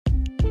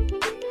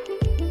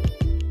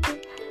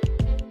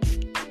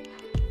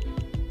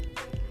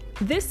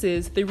This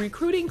is the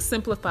Recruiting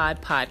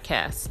Simplified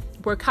podcast,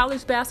 where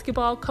college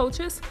basketball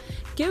coaches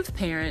give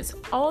parents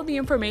all the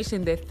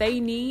information that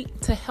they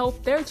need to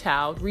help their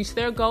child reach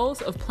their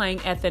goals of playing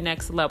at the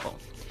next level.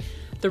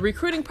 The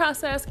recruiting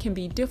process can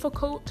be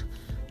difficult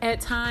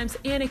at times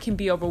and it can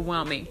be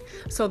overwhelming.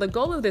 So the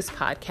goal of this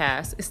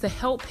podcast is to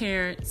help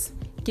parents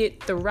get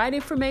the right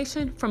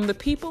information from the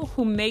people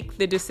who make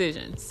the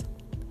decisions.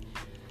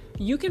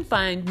 You can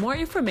find more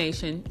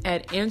information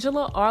at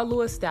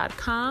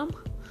AngelaRLewis.com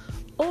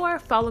or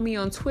follow me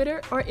on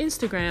Twitter or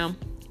Instagram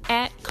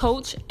at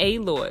Coach A.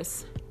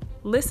 Lewis.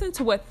 Listen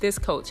to what this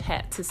coach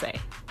had to say.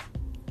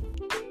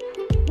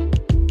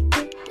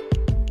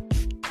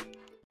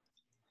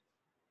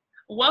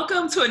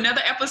 Welcome to another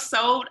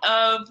episode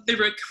of the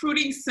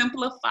Recruiting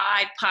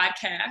Simplified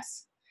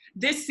podcast.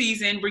 This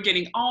season, we're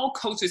getting all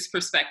coaches'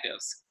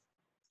 perspectives.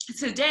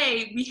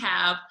 Today, we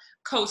have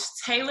Coach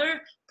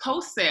Taylor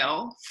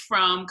Posell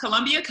from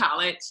Columbia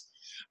College,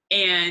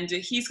 and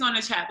he's going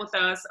to chat with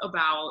us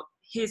about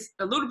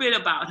a little bit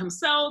about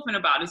himself and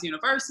about his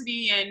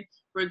university, and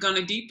we're going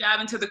to deep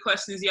dive into the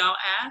questions y'all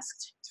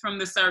asked from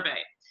the survey.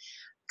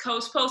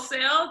 Coach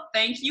Posell,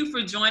 thank you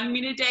for joining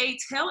me today.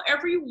 Tell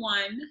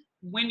everyone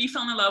when you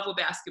fell in love with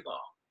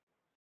basketball.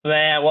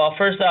 Man, well,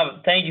 first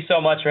off, thank you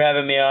so much for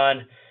having me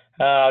on.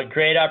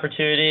 Great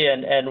opportunity,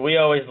 and we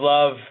always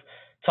love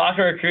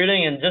talking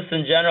recruiting, and just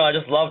in general, I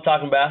just love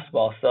talking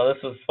basketball. So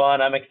this was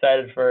fun. I'm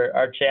excited for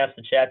our chance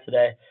to chat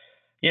today.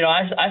 You know,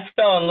 I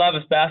fell in love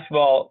with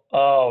basketball.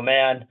 Oh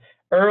man,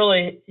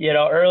 early.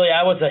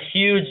 I was a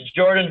huge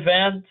Jordan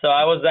fan. So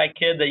I was that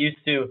kid that used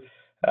to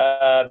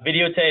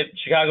videotape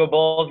Chicago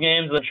Bulls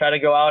games and try to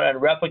go out and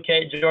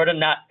replicate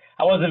Jordan. I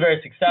wasn't very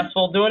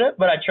successful doing it,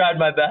 but I tried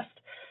my best.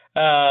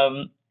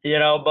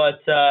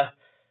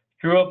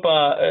 Grew up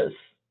a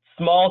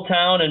small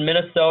town in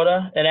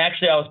Minnesota, and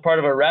actually I was part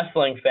of a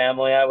wrestling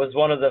family. I was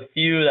one of the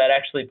few that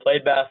actually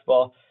played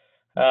basketball.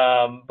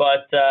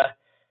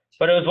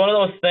 But it was one of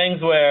those things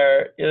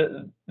where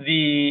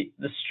the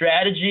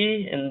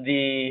strategy and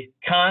the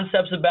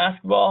concepts of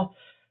basketball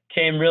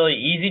came really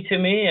easy to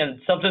me, and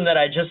something that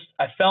I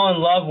fell in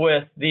love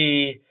with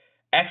the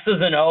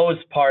X's and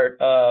O's part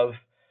of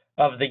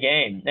the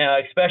game,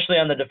 especially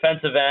on the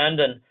defensive end,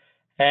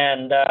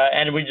 and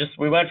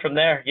we went from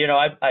there. You know,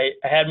 I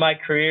had my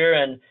career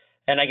and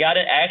I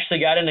actually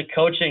got into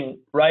coaching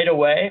right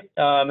away,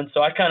 and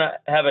so I kind of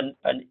have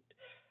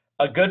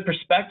a good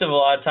perspective a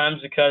lot of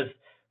times because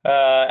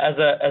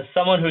as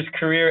someone whose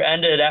career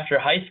ended after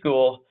high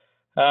school,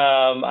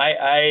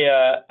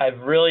 I've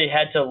really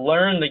had to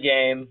learn the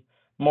game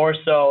more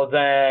so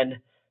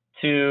than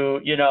to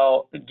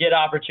get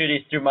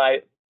opportunities through my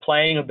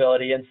playing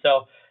ability, and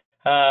so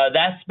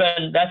that's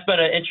been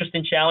an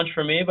interesting challenge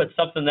for me, but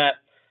something that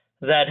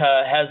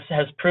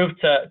has proved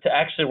to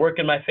actually work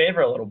in my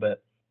favor a little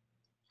bit.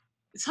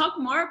 Talk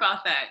more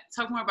about that.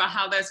 Talk more about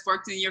how that's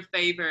worked in your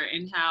favor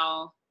and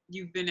how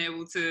you've been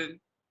able to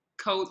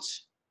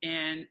coach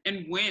and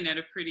win at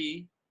a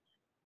pretty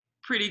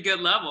good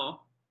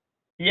level.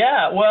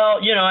 Yeah, well,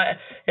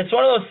 it's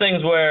one of those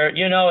things where,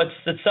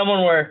 it's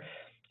someone where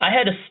I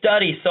had to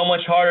study so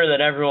much harder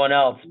than everyone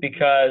else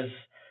because,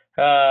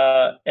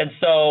 and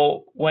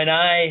so when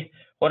I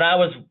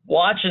was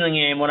watching the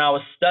game, when I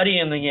was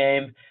studying the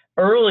game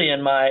early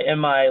in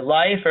my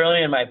life,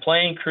 early in my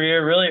playing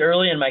career, really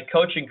early in my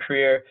coaching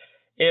career,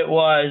 it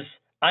was,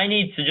 I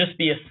need to just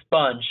be a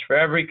sponge for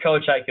every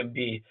coach I can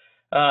be,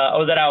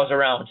 or that I was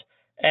around.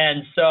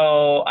 And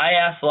so I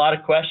asked a lot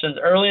of questions.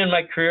 Early in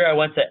my career, I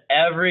went to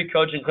every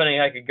coaching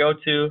clinic I could go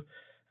to.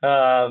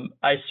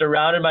 I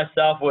surrounded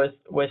myself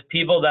with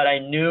people that I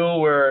knew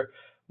were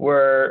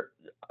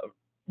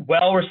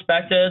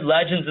well-respected,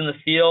 legends in the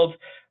field.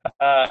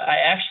 I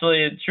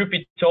actually, truth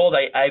be told,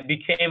 I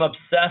became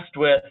obsessed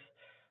with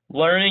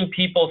learning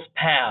people's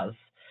paths.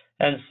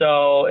 And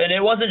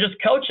it wasn't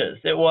just coaches.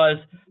 It was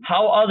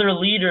how other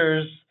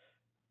leaders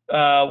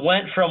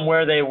went from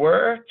where they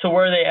were to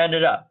where they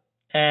ended up.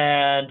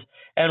 And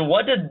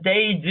what did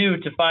they do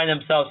to find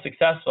themselves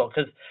successful?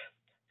 Because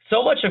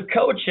so much of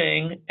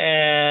coaching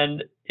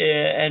and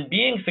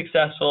being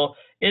successful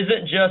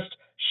isn't just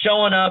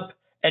showing up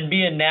and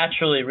being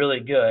naturally really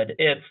good.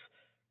 It's,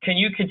 can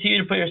you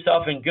continue to put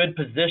yourself in good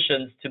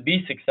positions to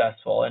be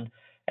successful?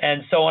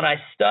 And so when I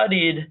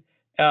studied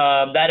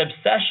that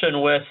obsession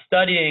with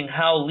studying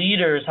how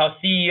leaders, how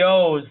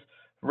CEOs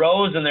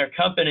rose in their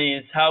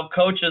companies, how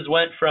coaches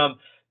went from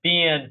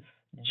being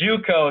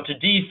JUCO to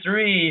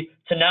D3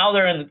 to now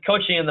they're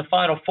coaching in the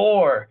Final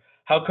Four,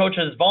 how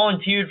coaches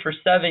volunteered for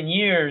 7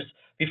 years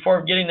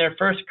before getting their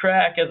first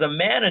crack as a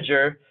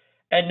manager,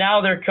 and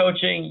now they're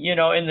coaching,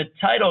 in the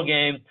title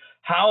game,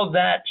 how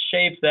that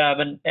shaped them.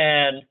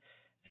 And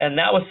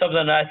that was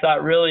something that I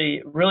thought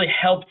really, really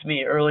helped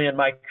me early in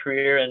my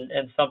career,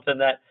 and something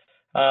that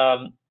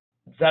a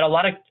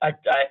lot of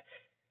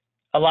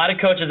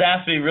coaches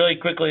asked me really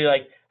quickly.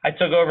 Like, I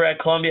took over at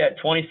Columbia at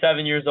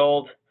 27 years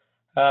old.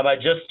 I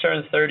just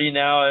turned 30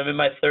 now. I'm in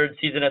my third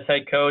season as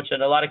head coach,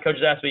 and a lot of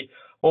coaches ask me,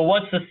 well,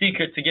 what's the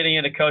secret to getting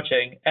into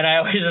coaching? And I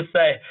always just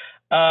say,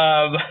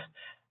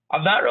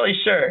 I'm not really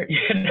sure,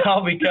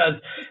 because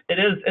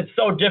it's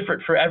so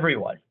different for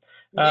everyone.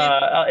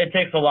 It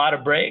takes a lot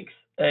of breaks.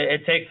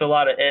 It takes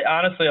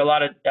honestly, a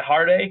lot of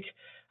heartache,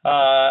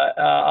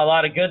 a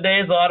lot of good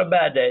days, a lot of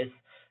bad days.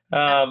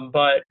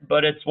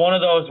 But it's one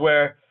of those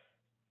where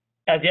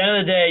at the end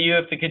of the day, you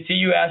have to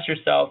continue to ask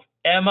yourself,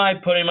 am I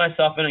putting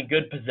myself in a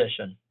good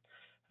position?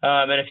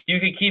 And if you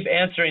could keep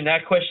answering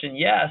that question,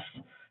 yes,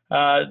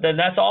 then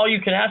that's all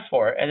you can ask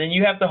for. And then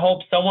you have to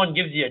hope someone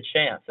gives you a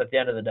chance at the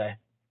end of the day.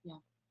 Yeah.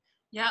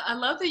 Yeah, I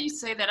love that you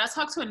say that. I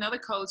talked to another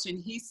coach and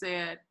he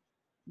said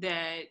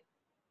that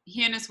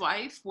he and his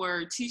wife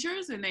were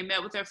teachers and they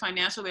met with their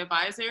financial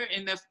advisor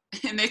and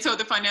they told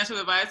the financial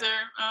advisor,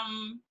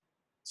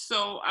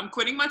 so I'm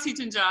quitting my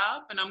teaching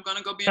job and I'm going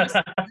to go be an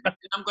assistant and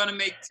I'm going to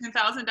make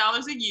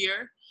 $10,000 a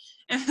year.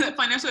 And the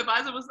financial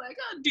advisor was like,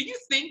 oh, do you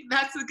think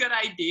that's a good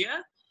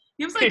idea?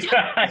 He was like,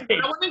 yeah, that's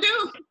what I want to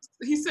do.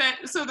 He said,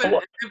 so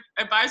the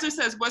advisor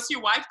says, what's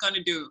your wife going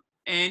to do?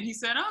 And he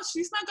said, oh,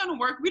 she's not going to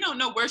work. We don't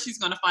know where she's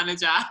going to find a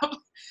job.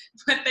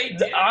 But they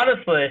did.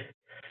 Honestly.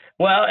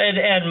 Well,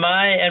 and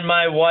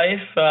my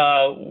wife,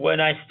 when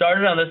I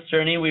started on this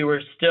journey, we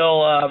were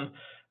still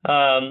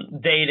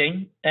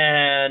dating,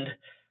 and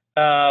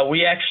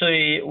we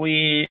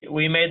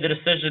made the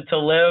decision to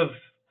live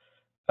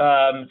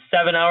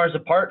 7 hours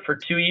apart for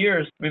 2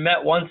 years. We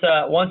met once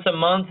a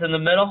month in the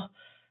middle,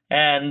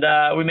 and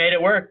we made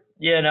it work.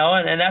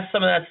 And that's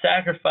some of that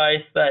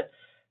sacrifice that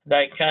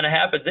kind of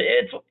happens.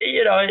 It's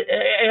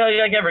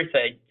like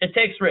everything, it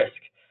takes risk.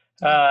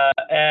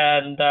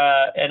 And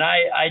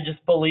I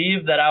just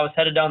believe that I was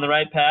headed down the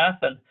right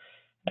path, and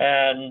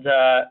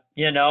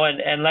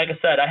like I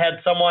said, I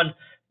had someone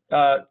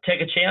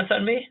take a chance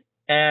on me,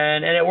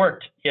 and it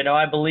worked.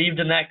 I believed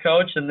in that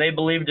coach, and they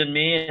believed in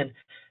me,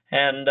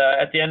 and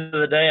at the end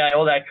of the day, I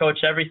owe that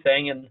coach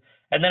everything, and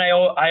then I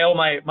owe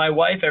my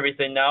wife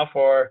everything now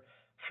for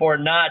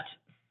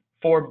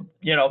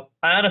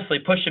honestly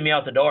pushing me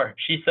out the door.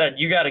 She said,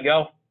 "You got to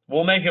go.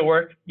 We'll make it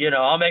work.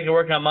 I'll make it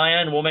work on my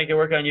end. We'll make it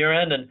work on your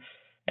end."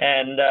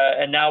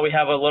 And now we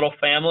have a little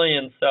family.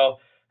 And so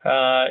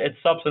it's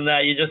something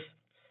that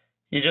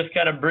you just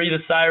kind of breathe a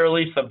sigh of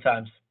relief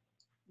sometimes.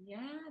 Yeah,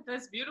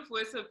 that's beautiful.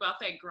 It's about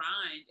that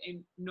grind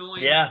and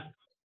knowing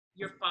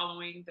you're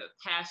following the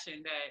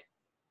passion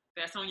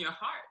that's on your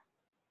heart.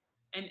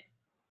 And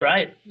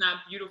right. It's not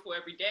beautiful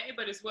every day,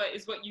 but it's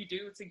what you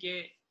do to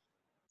get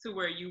to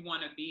where you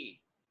want to be.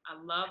 I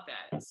love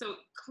that. So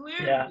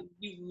clearly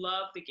you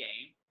love the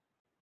game.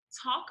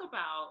 Talk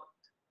about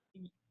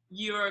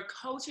your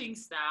coaching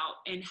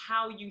style and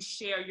how you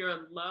share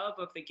your love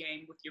of the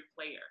game with your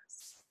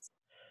players.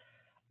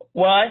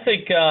 Well, I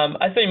think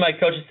my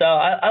coaching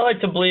style, I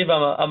like to believe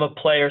I'm a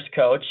player's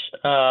coach.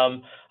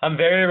 I'm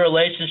very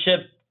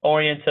relationship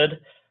oriented.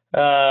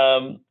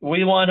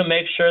 We want to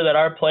make sure that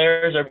our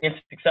players are being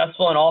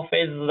successful in all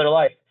phases of their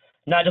life,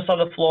 not just on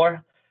the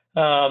floor,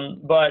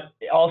 but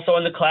also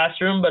in the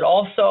classroom, but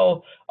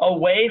also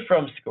away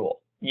from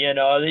school.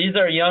 These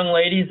are young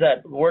ladies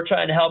that we're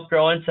trying to help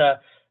grow into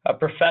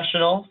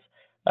professionals.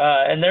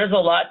 And there's a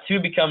lot to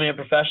becoming a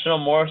professional,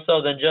 more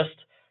so than just,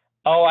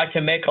 I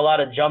can make a lot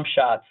of jump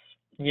shots,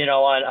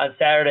 on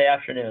Saturday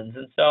afternoons.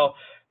 And so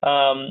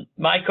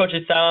my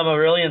coaching style, I'm a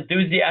really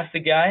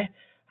enthusiastic guy.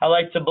 I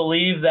like to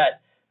believe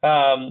that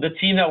the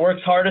team that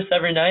works hardest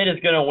every night is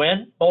going to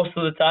win most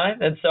of the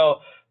time. And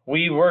so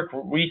we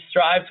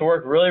strive to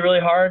work really, really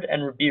hard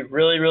and be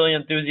really, really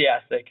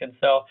enthusiastic. And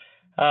so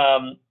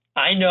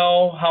I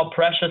know how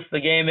precious the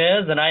game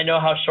is, and I know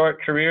how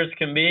short careers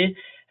can be.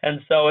 And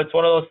so it's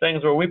one of those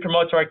things where we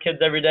promote to our kids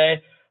every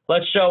day.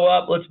 Let's show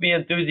up. Let's be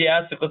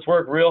enthusiastic. Let's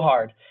work real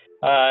hard.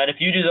 And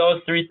if you do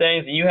those three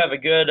things and you have a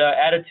good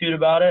attitude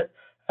about it,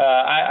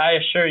 I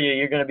assure you,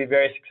 you're going to be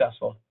very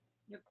successful.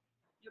 Yep.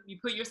 You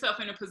put yourself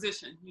in a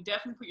position. You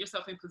definitely put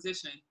yourself in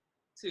position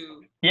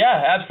to.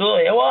 Yeah,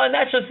 absolutely. Well, and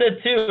that's just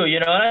it too.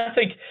 And I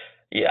think,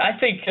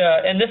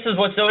 and this is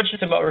what's so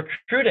interesting about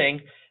recruiting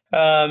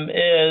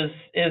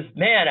is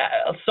man,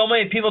 so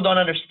many people don't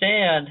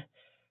understand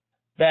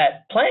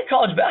that playing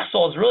college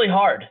basketball is really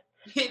hard.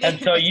 And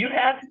so you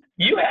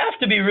have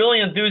to be really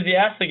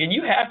enthusiastic, and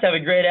you have to have a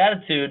great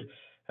attitude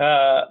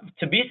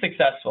to be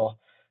successful.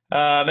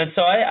 And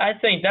so I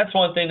think that's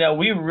one thing that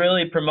we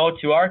really promote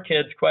to our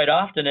kids quite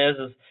often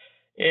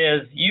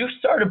is you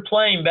started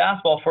playing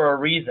basketball for a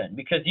reason,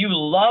 because you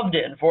loved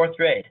it in fourth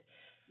grade.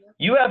 Yep.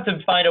 You have to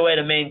find a way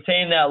to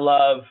maintain that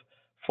love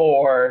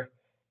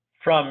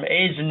from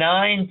age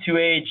 9 to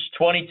age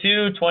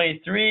 22,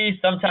 23,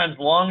 sometimes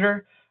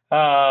longer.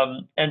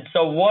 And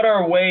so what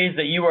are ways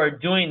that you are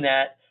doing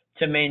that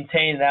to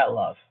maintain that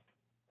love?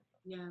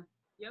 Yeah.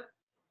 Yep.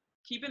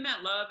 Keeping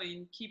that love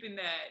and keeping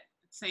that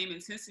same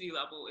intensity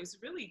level is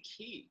really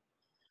key.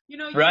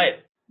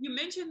 Right. You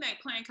mentioned that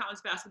playing college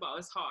basketball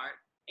is hard,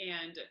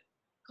 and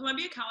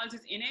Columbia College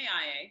is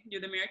NAIA.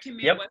 You're the American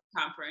Midwest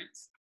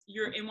Conference.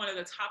 You're in one of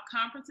the top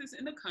conferences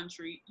in the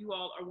country. You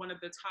all are one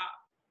of the top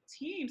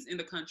teams in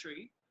the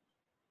country.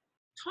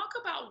 Talk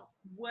about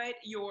what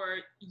your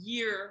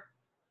year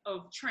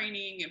of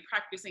training and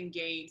practicing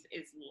games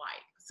is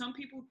like. Some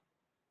people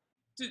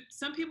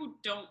some people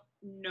don't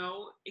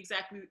know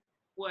exactly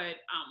what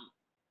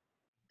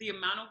the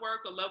amount of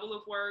work or level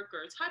of work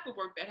or type of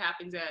work that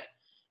happens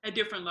at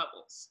different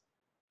levels?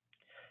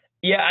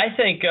 Yeah, I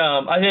think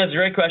that's a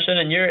great question,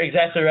 and you're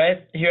exactly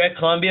right. Here at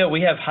Columbia,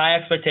 we have high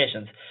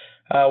expectations.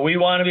 We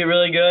want to be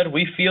really good.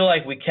 We feel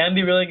like we can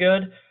be really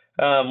good.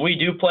 We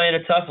do play in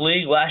a tough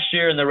league. Last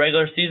year in the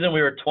regular season,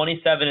 we were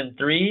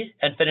 27-3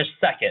 and finished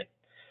second.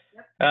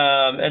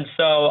 And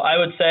so I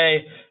would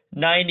say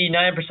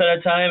 99% of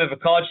the time, if a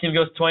college team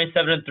goes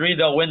 27-3,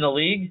 they'll win the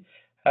league.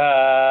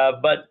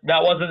 But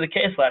that wasn't the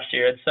case last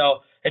year. And so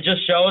it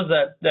just shows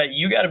that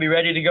you got to be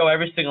ready to go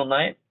every single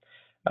night.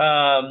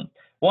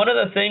 One of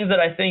the things that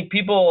I think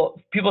people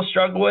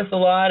struggle with a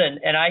lot,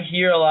 and I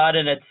hear a lot,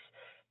 and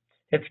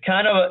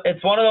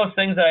it's one of those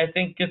things that I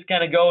think just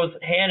kind of goes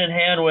hand in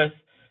hand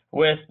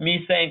with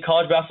me saying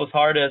college basketball is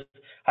hard, is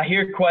I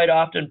hear quite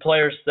often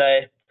players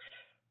say,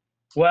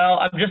 well,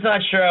 I'm just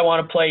not sure I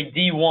want to play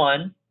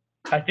D1.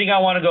 I think I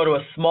want to go to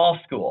a small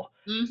school.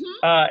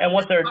 Mm-hmm. And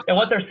what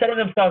they're setting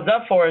themselves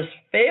up for is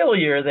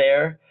failure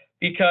there,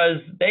 because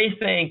they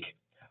think,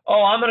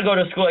 oh, I'm going to go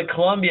to a school like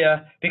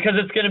Columbia because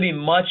it's going to be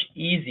much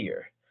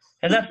easier.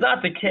 And that's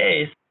not the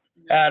case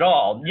at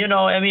all.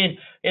 I mean,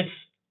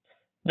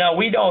 now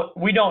we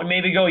don't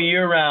maybe go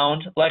year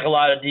round like a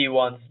lot of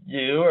D1s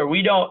do, or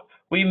we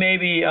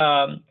maybe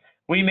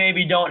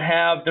don't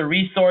have the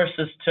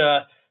resources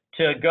to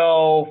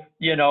go,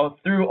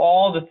 through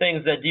all the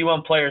things that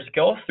D1 players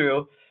go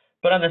through.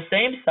 But on the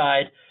same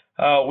side,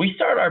 we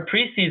start our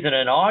preseason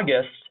in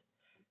August.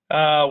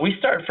 We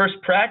start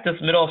first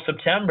practice middle of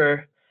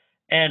September,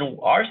 and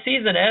our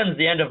season ends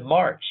the end of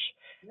March.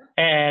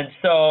 And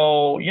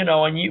so,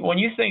 when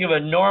you think of a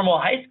normal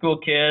high school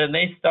kid and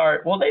they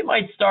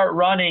might start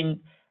running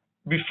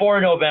before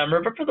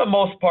November, but for the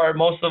most part,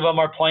 most of them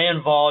are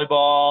playing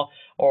volleyball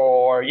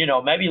or,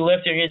 maybe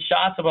lifting and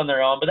shots up on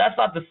their own, but that's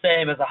not the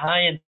same as a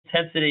high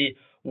intensity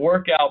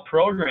workout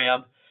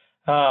program.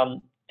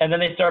 And then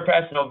they start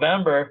practice in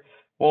November.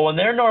 Well, when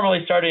they're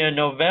normally starting in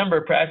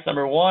November, practice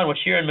number 1, which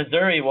here in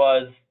Missouri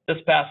was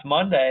this past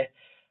Monday,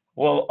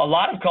 well, a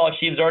lot of college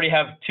teams already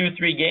have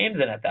 2-3 games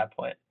in at that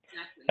point.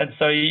 Exactly. And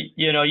so,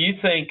 you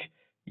think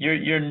you're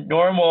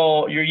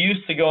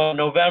used to going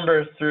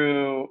November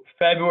through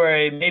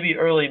February, maybe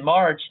early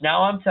March.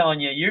 Now I'm telling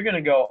you, you're going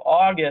to go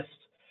August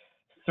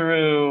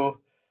through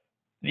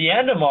the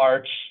end of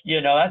March.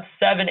 That's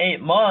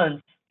 7-8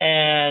 months.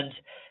 And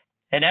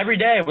every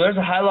day, well, there's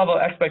a high level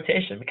of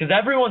expectation because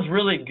everyone's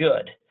really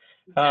good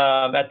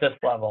at this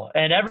level.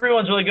 And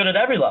everyone's really good at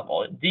every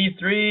level.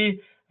 D3,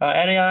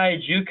 NAI,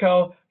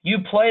 JUCO, you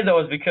play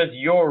those because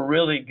you're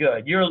really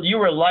good. You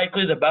were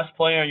likely the best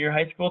player on your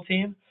high school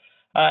team.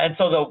 And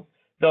so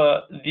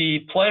the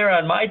player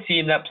on my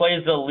team that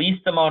plays the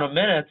least amount of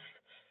minutes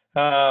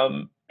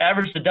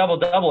averaged a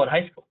double-double in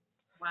high school.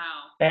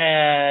 Wow.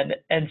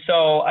 And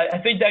so I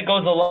think that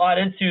goes a lot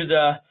into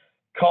the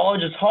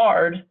college is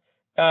hard.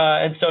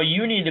 And so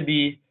you need to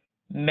be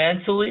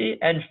mentally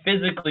and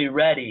physically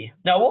ready.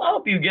 Now, we'll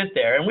help you get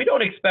there. And we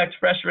don't expect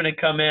freshmen to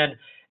come in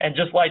and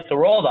just light the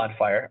world on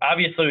fire.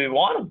 Obviously, we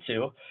want them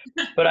to.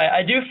 But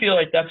I do feel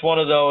like that's one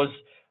of those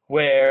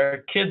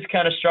where kids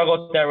kind of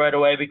struggle with that right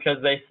away because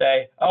they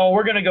say, oh,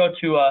 we're going to go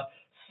to a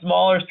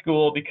smaller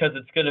school because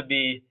it's going to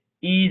be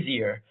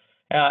easier.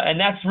 And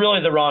that's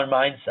really the wrong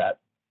mindset.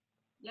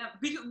 Yeah,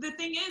 because the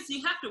thing is,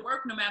 you have to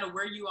work no matter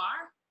where you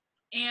are.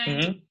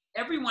 And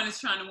everyone is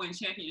trying to win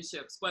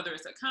championships, whether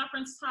it's a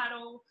conference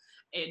title,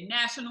 a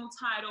national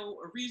title,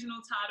 a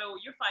regional title.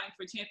 You're fighting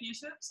for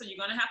championships, so you're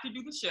going to have to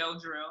do the shell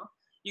drill.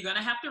 You're going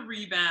to have to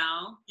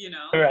rebound,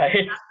 Right.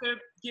 You have to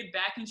get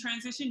back and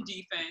transition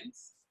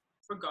defense,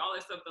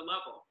 regardless of the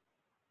level.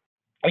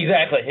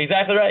 Exactly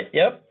right.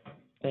 Yep,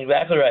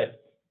 exactly right.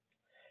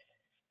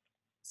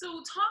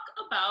 So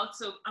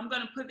I'm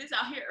going to put this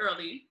out here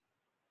early.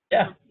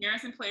 Yeah. For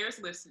parents and players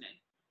listening.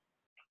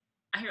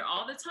 I hear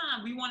all the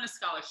time, we want a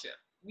scholarship.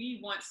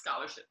 We want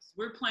scholarships.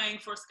 We're playing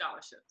for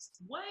scholarships.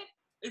 What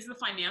is the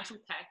financial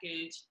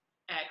package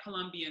at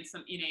Columbia and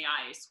some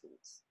NAIA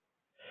schools?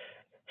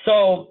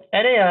 So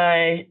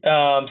NAI,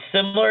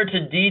 similar to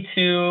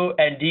D2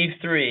 and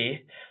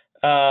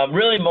D3,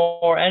 really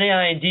more,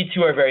 NAI and D2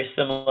 are very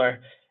similar,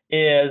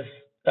 is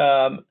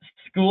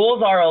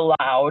schools are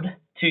allowed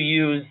to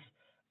use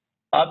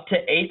up to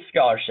 8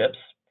 scholarships.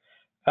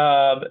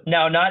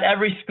 Now, not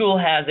every school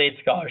has 8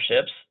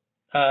 scholarships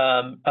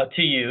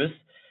to use.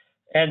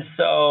 And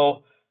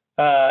so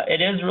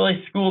it is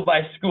really school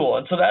by school.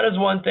 And so that is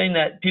one thing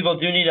that people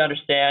do need to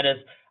understand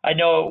is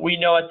we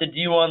know at the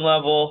D1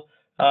 level,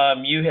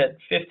 you hit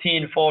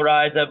 15 full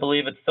rides. I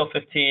believe it's still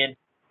 15.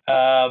 At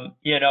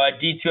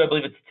D2, I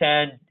believe it's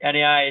 10.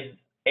 NAI is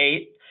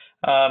 8.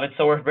 And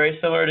so we're very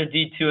similar to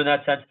D2 in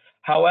that sense.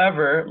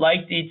 However,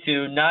 like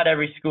D2, not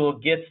every school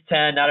gets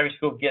 10. Not every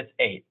school gets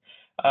 8.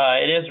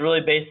 It is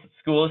really based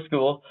school to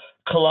school.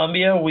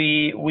 Columbia,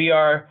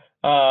 we're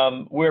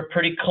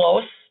pretty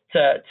close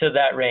to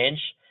that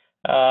range.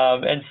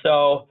 And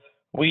so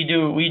we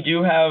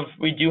do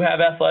have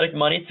athletic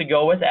money to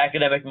go with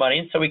academic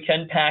money. So we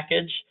can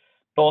package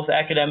both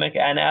academic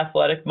and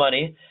athletic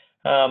money.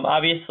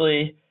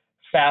 Obviously,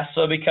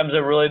 FAFSA becomes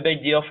a really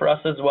big deal for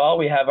us as well.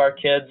 We have our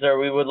kids, or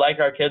we would like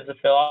our kids to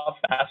fill out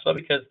FAFSA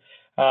because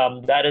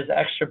that is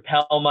extra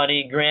Pell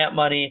money, grant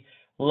money,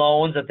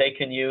 loans that they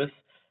can use.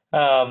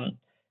 Everyone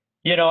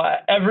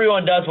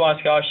does want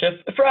a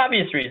scholarship for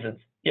obvious reasons.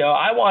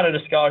 I wanted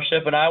a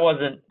scholarship, and I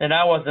wasn't an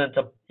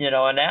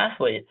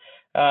athlete.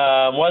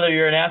 Whether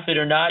you're an athlete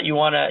or not, you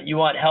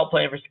want help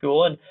paying for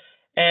school,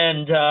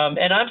 and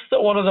I'm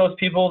still one of those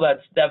people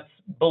that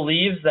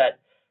believes that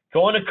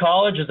going to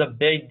college is a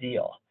big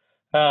deal.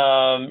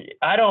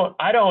 I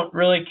don't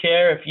really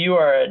care if you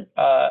are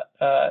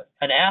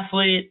an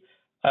athlete,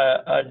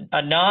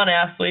 a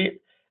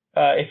non-athlete.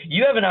 If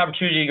you have an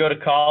opportunity to go to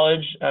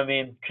college, I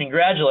mean,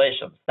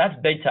 congratulations. That's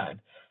big time.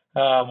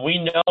 We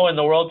know in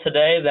the world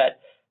today that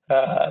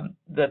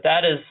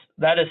that is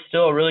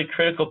still a really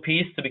critical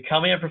piece to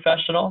becoming a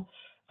professional.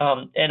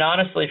 And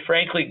honestly,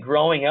 frankly,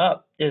 growing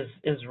up is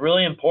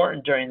really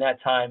important during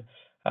that time.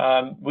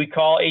 We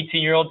call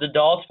 18-year-olds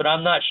adults, but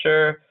I'm not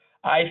sure.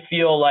 I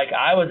feel like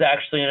I was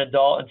actually an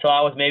adult until I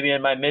was maybe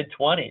in my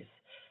mid-20s.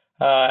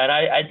 And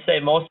I'd say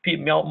most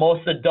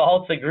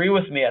adults agree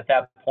with me at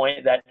that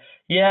point that,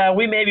 yeah,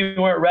 we maybe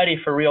weren't ready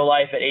for real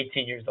life at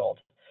 18 years old.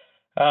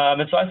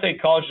 And so I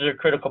think colleges are a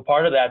critical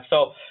part of that.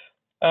 So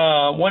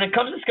when it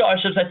comes to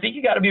scholarships, I think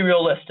you got to be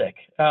realistic.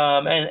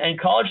 And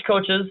college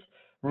coaches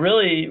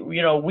really,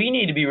 we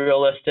need to be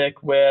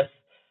realistic with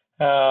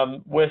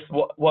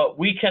what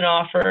we can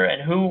offer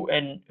and who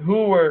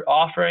we're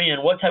offering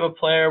and what type of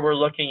player we're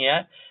looking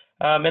at.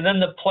 And then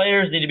the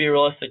players need to be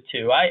realistic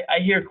too. I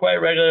hear quite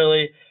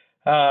regularly,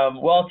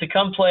 well, to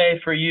come play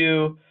for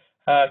you,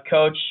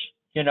 coach,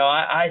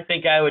 I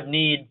think I would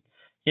need,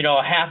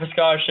 a half a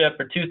scholarship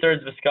or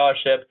 2/3 of a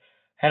scholarship.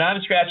 And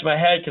I'm scratching my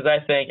head because I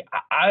think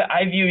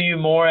I view you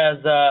more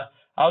as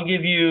I'll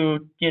give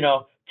you,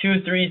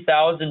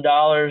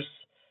 $2,000-$3,000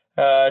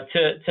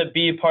 to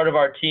be a part of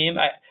our team.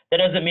 That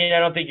doesn't mean I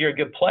don't think you're a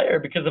good player,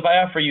 because if I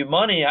offer you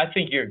money, I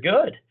think you're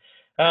good.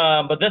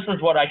 But this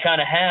is what I kind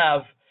of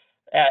have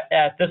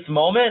at this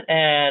moment,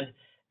 and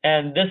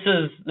this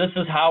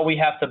is how we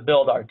have to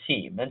build our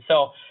team. And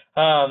so,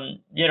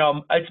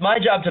 it's my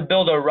job to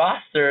build a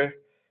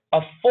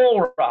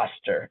full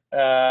roster,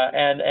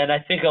 and I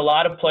think a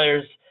lot of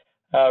players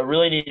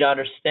really need to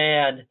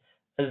understand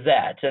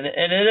that. And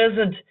it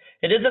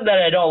isn't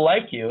that I don't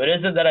like you. It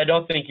isn't that I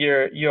don't think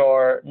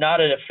you're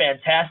not a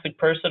fantastic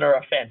person or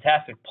a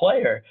fantastic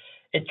player.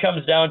 It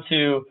comes down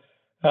to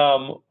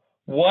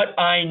what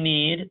I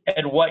need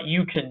and what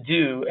you can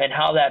do and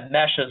how that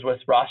meshes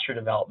with roster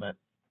development.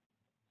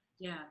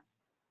 Yeah,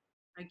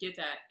 I get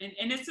that.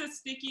 And it's not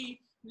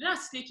sticky,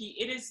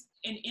 it is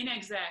an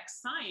inexact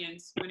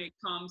science when it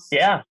comes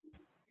to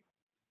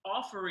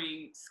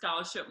offering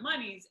scholarship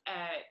monies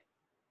at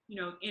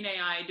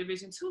NAI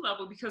Division II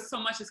level, because so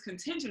much is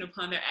contingent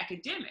upon their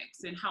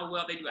academics and how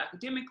well they do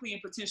academically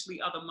and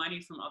potentially other money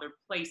from other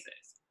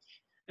places.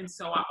 And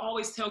so I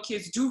always tell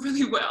kids, do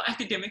really well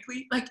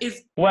academically. Oh,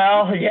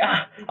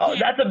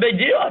 that's a big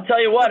deal. I'll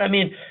tell you what. I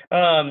mean,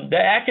 the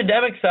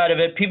academic side of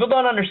it, people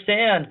don't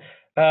understand,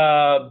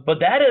 but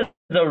the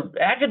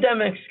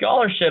academic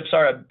scholarships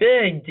are a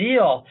big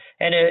deal.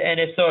 And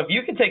if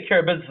you can take care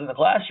of business in the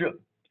classroom,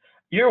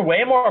 you're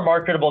way more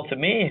marketable to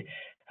me.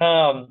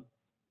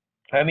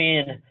 I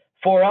mean,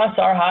 for us,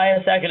 our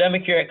highest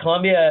academic here at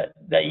Columbia,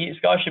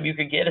 scholarship you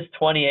could get is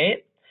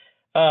 28.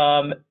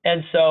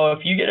 And so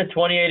if you get a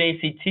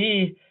 28 ACT,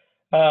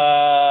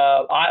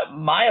 alert.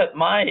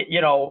 We're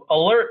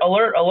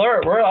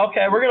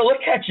going to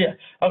look at you.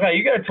 Okay,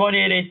 you got a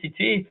 28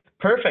 ACT.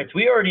 Perfect.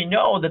 We already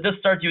know that this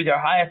starts you with your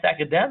highest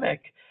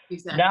academic.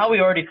 Exactly. Now we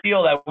already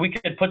feel that we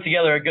could put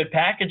together a good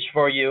package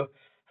for you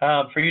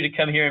to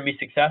come here and be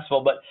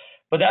successful. But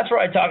that's where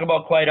I talk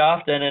about quite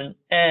often.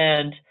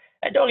 And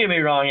don't get me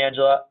wrong,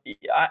 Angela.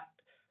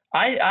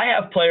 I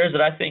have players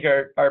that I think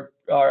are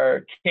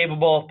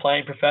capable of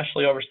playing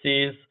professionally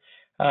overseas.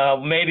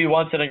 Maybe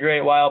once in a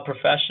great while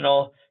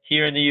professional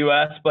here in the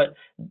U.S., but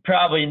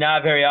probably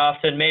not very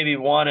often. Maybe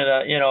one in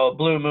a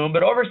blue moon.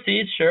 But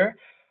overseas, sure.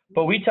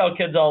 But we tell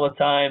kids all the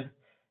time,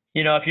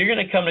 if you're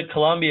going to come to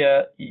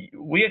Columbia,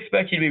 we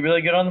expect you to be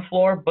really good on the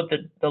floor. But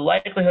the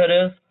likelihood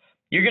is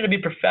you're going to be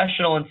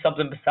professional in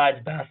something besides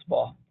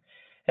basketball.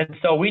 And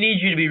so we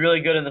need you to be really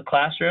good in the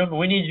classroom.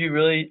 We need you to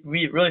really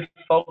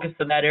focus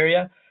in that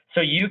area so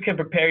you can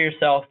prepare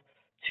yourself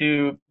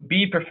to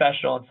be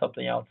professional in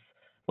something else.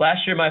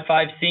 Last year, my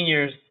 5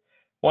 seniors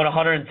won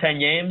 110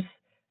 games.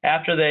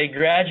 After they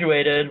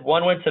graduated,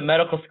 one went to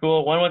medical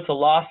school, one went to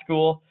law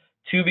school,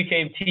 2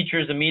 became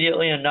teachers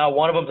immediately, and now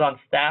one of them's on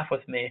staff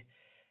with me.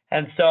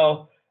 And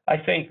so I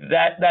think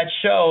that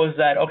shows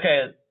that,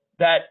 okay,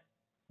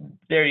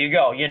 there you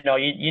go. You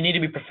need to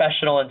be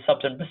professional in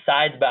something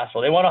besides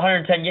basketball. They won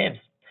 110 games.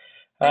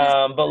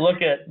 But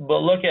look at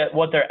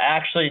what they're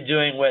actually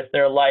doing with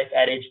their life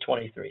at age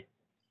 23.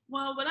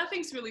 Well, what I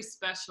think is really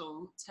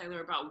special,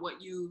 Taylor, about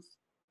what you've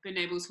been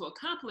able to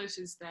accomplish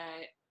is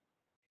that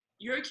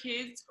your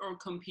kids are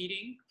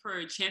competing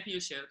for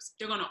championships.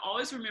 They're going to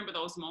always remember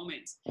those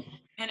moments.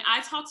 And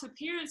I talk to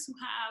parents who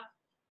have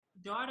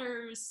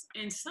daughters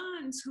and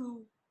sons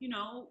who, you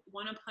know,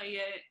 want to play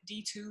at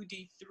D2,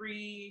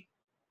 D3,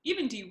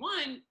 even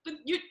D1, but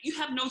you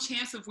have no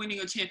chance of winning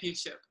a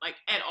championship, like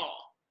at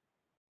all,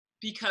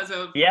 because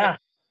of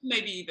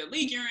maybe the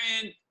league you're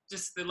in,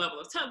 just the level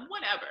of talent,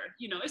 whatever.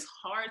 You know, it's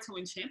hard to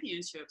win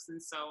championships.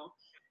 And so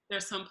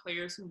there's some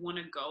players who want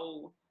to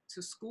go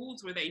to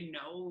schools where they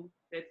know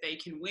that they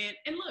can win.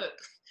 And look,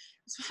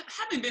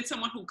 having been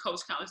someone who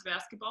coached college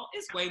basketball,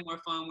 it's way more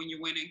fun when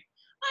you're winning.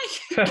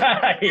 Like,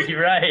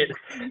 right.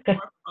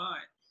 More fun.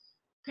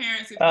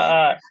 Parents,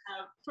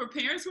 for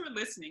parents who are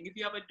listening, if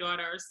you have a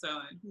daughter or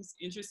son who's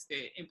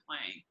interested in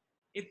playing,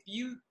 if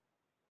you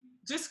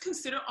just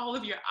consider all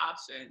of your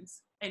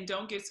options and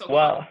don't get so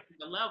caught up in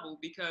the level,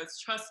 because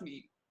trust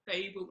me,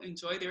 they will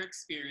enjoy their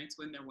experience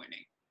when they're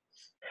winning.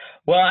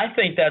 Well, I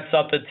think that's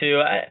something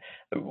too.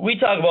 We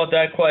talk about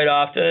that quite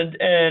often,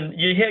 and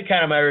you hit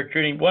kind of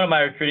one of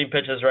my recruiting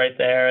pitches right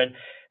there.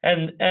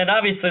 And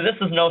obviously, this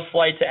is no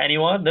slight to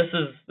anyone. This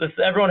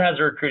everyone has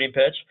a recruiting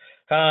pitch,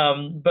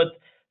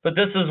 but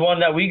this is one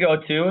that we go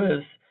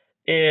to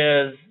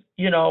is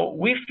you know,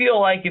 we feel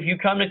like if you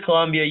come to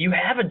Columbia, you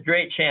have a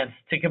great chance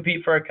to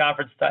compete for a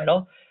conference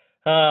title.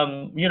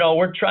 You know,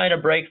 we're trying to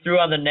break through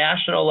on the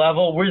national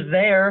level. We're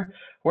there.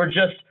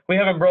 We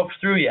haven't broke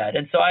through yet.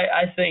 And so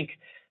I think,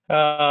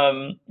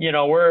 you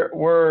know,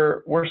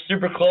 we're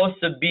super close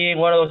to being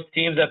one of those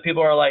teams that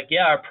people are like,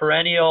 yeah, our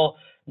perennial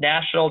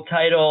national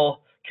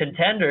title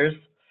contenders.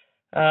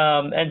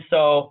 And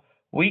so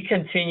we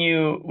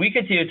continue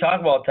to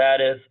talk about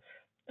that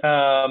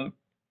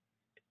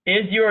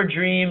is your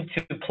dream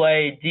to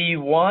play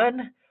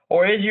D1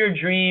 or is your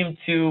dream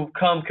to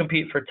come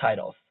compete for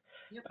titles?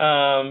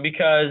 Yep.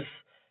 Because,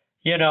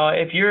 you know,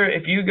 if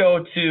you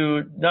go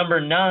to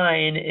number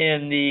 9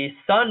 in the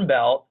Sun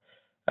Belt,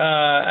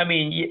 I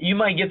mean, you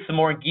might get some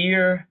more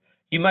gear,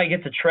 you might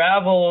get to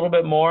travel a little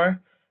bit more,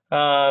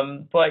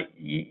 but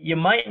you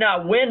might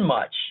not win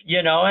much,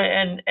 you know,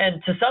 and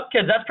to some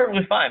kids that's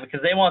perfectly fine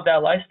because they want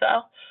that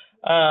lifestyle.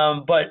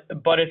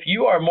 But if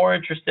you are more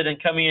interested in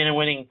coming in and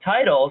winning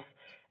titles,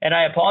 and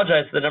I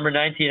apologize for the number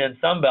 19 in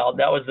Sun Belt,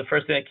 that was the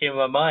first thing that came to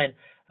my mind.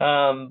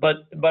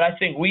 But I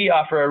think we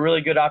offer a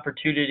really good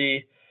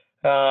opportunity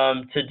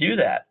to do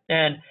that.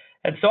 And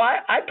so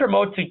I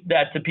promote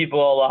that to people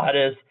a lot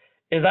is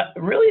that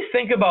really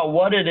think about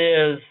what it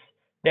is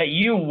that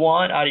you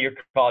want out of your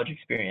college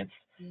experience.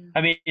 Yeah.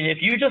 I mean, if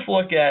you just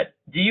look at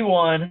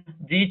D1,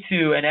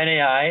 D2, and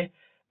NAI,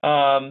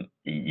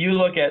 you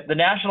look at the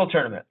national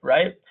tournament,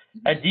 right?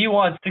 Mm-hmm. At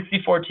D1,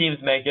 64 teams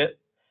make it.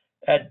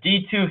 At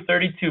D2,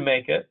 32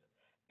 make it.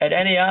 At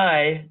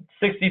NAI,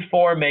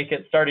 64 make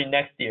it starting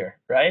next year,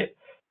 right?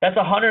 That's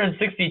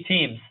 160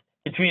 teams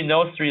between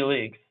those three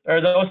leagues,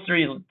 or those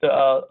three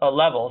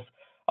levels.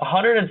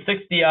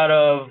 160 out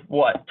of,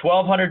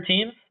 1,200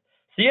 teams?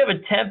 So you have a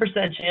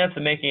 10% chance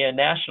of making a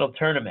national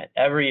tournament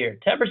every year,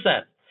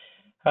 10%.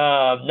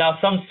 Now,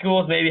 some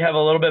schools maybe have a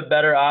little bit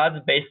better odds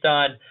based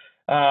on,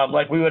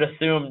 like we would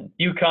assume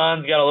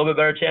UConn's got a little bit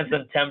better chance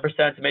than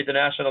 10% to make the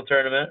national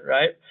tournament,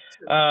 right?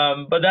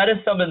 But that is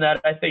something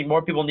that I think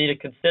more people need to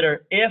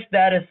consider if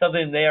that is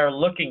something they are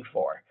looking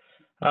for.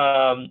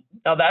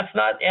 Now, that's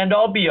not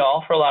end-all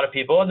be-all for a lot of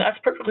people, and that's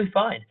perfectly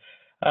fine.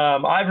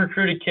 I've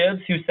recruited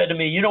kids who said to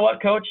me, you know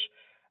what, Coach?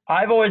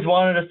 I've always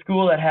wanted a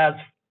school that has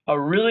a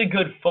really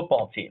good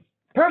football team.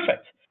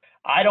 Perfect.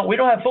 We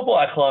don't have football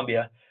at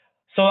Columbia.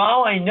 So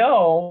now I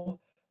know,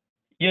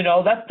 you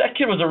know, that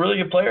kid was a really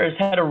good player, has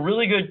had a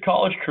really good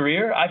college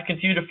career. I've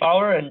continued to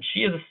follow her, and she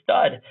is a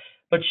stud.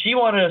 But she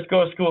wanted to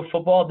go to school of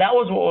football. That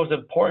was what was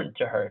important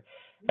to her.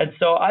 And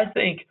so I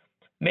think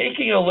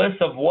making a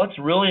list of what's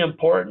really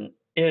important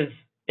is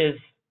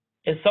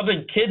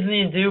something kids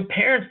need to do,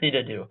 parents need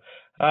to do.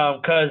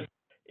 Because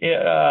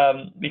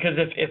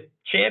if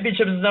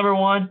championships is number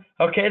 1,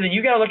 okay, then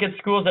you got to look at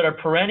schools that are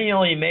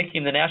perennially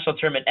making the national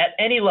tournament at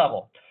any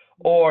level.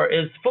 Or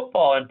is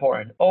football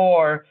important?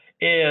 Or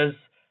is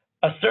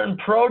a certain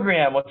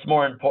program what's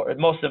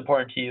most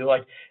important to you?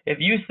 Like if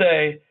you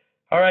say,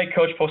 all right,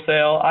 Coach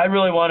Posale, I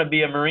really want to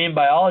be a marine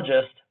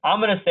biologist,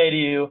 I'm going to say to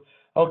you,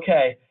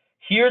 okay,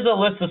 here's a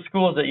list of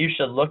schools that you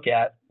should look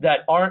at that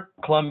aren't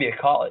Columbia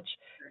College,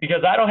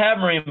 because I don't have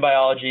marine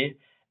biology,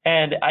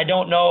 and I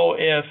don't know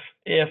if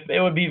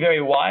it would be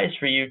very wise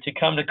for you to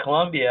come to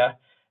Columbia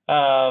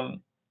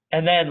and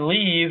then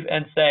leave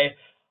and say,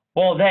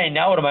 well, dang,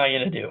 now what am I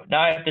going to do?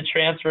 Now I have to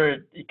transfer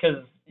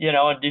because, you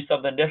know, and do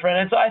something different.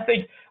 And so I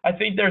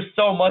think there's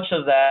so much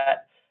of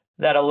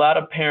that a lot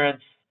of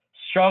parents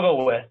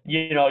struggle with.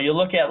 You know, you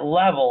look at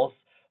levels.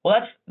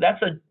 Well,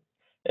 that's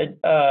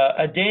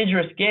a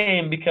dangerous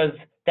game because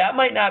that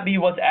might not be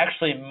what's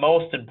actually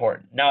most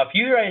important. Now, if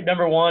you write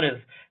number 1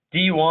 is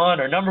D1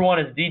 or number 1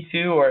 is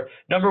D2 or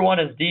number 1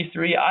 is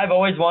D3, I've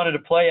always wanted to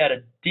play at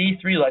a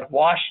D3 like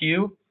Wash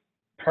U,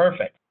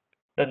 perfect.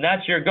 Then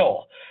that's your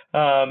goal,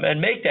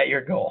 and make that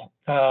your goal.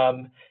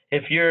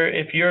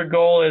 If your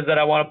goal is that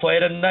I want to play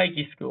at a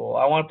Nike school,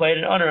 I want to play at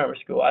an Under Armour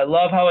school. I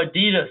love how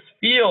Adidas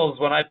feels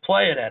when I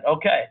play in it.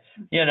 Okay,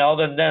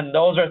 then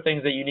those are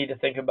things that you need to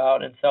think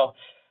about. And so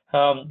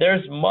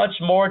there's much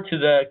more to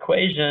the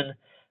equation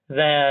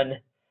than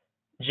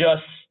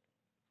just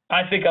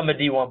I think I'm a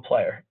D1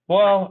 player.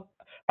 Well,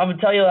 I'm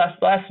gonna tell you,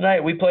 last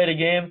night we played a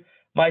game.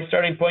 My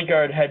starting point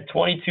guard had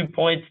 22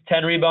 points,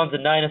 10 rebounds,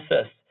 and 9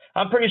 assists.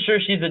 I'm pretty sure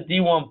she's a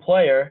D1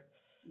 player.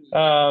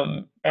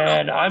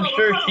 And I'm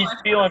sure she's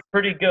feeling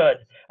pretty good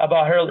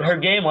about her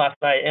game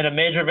last night in a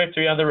major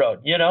victory on the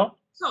road,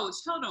 Coach,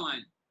 hold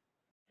on.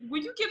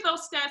 Will you give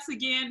those stats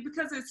again?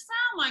 Because it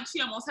sounds like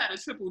she almost had a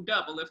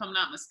triple-double, if I'm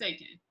not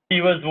mistaken.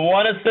 She was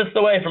 1 assist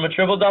away from a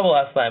triple-double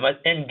last night.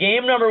 In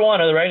game number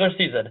 1 of the regular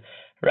season,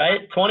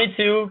 right?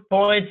 22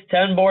 points,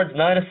 10 boards,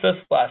 9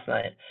 assists last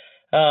night.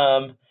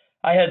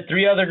 I had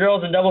 3 other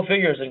girls in double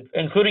figures,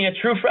 including a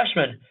true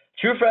freshman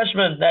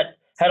that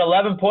had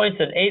 11 points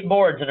and 8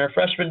 boards in her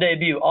freshman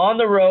debut on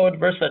the road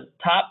versus a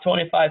top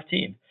 25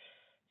 team,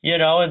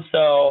 and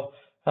so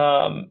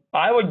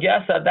I would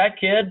guess that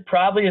kid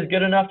probably is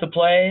good enough to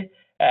play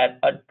at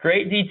a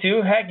great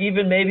D2, heck,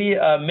 even maybe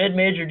a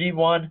mid-major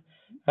D1,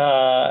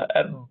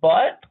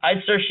 but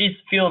I'd say she's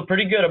feeling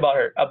pretty good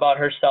about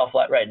herself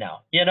right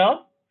now, Yeah,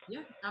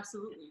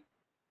 absolutely.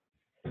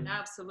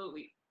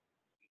 Absolutely.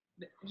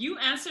 You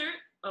answered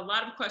a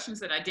lot of questions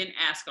that I didn't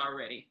ask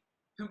already.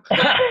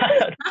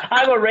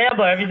 I'm a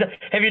rambler. Have you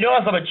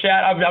noticed I'm a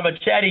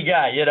chatty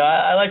guy?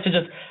 I like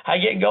to I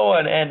get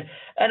going, and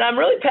I'm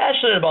really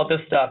passionate about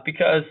this stuff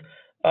because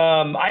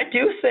I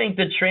do think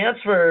the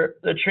transfer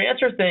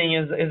thing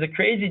is a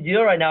crazy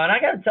deal right now. And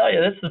I got to tell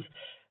you, this is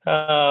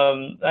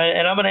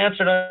and I'm going to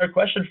answer another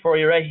question for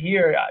you right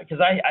here because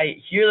I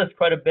hear this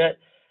quite a bit,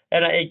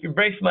 and it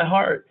breaks my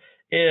heart.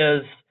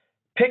 Is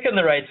picking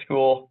the right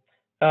school.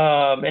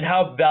 And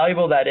how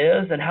valuable that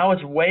is and how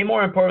it's way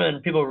more important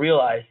than people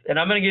realize. And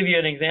I'm going to give you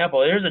an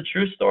example. Here's a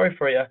true story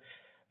for you.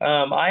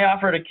 I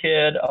offered a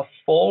kid a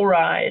full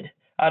ride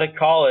out of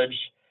college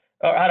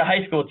or out of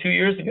high school 2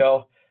 years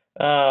ago.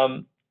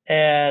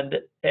 And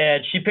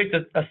she picked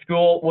a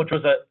school, which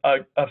was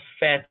a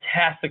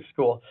fantastic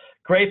school.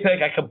 Great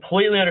pick. I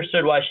completely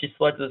understood why she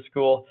selected the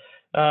school.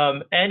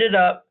 Ended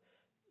up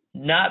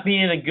not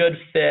being a good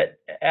fit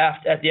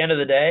at the end of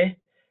the day,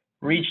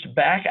 reached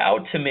back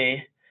out to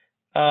me.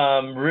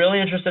 Really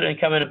interested in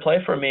coming to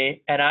play for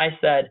me. And I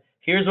said,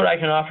 here's what I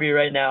can offer you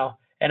right now.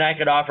 And I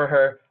could offer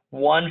her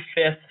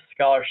 1/5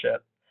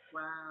 scholarship.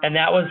 Wow. And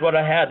that was what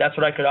I had. That's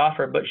what I could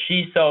offer. But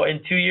so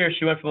in 2 years,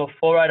 she went from a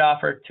full ride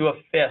offer to a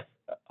 5th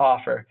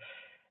offer.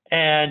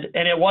 And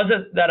it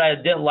wasn't that I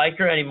didn't like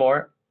her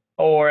anymore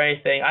or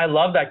anything. I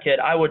love that kid.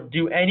 I would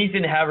do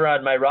anything to have her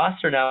on my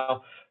roster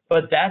now.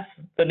 But that's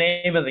the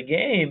name of the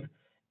game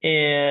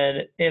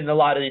in a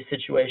lot of these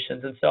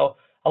situations. And so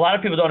a lot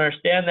of people don't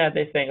understand that.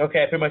 They think,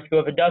 okay, I pick my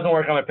school. If it doesn't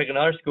work, I'm going to pick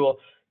another school.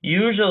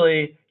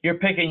 Usually, you're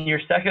picking your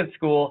second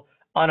school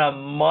on a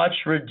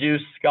much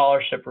reduced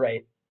scholarship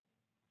rate.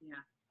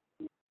 Yeah.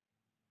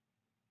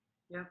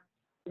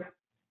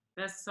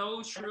 That's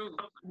so true.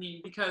 I mean,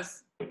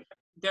 because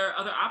there are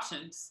other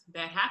options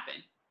that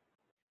happen.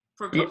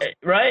 Yeah,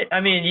 right.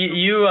 I mean,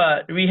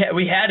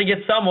 we had to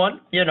get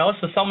someone,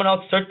 so someone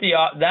else took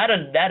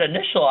that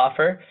initial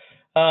offer,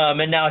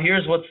 and now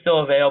here's what's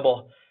still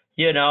available.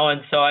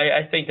 And so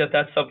I think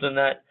that's something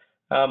that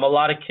a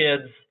lot of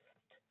kids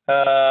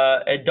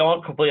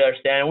don't completely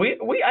understand.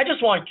 I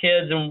just want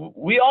kids, and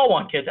we all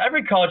want kids.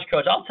 Every college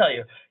coach, I'll tell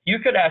you, you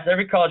could ask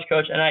every college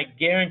coach, and I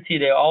guarantee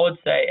they all would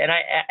say, and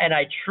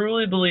I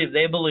truly believe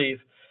they believe,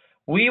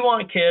 we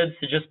want kids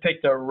to just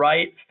pick the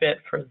right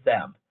fit for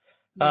them.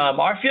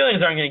 Our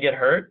feelings aren't going to get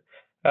hurt.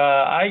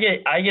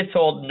 I get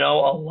told no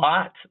a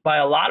lot by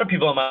a lot of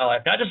people in my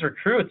life, not just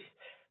recruits,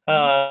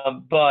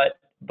 but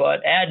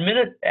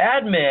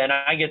admin,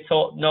 I get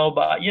told no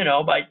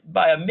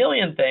by a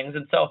million things.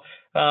 And so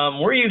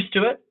we're used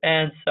to it.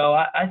 And so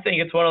I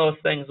think it's one of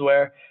those things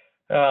where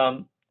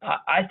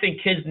I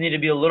think kids need to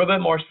be a little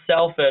bit more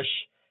selfish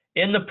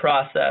in the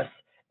process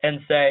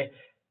and say,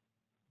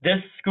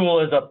 this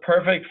school is a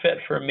perfect fit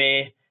for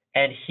me,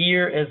 and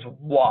here is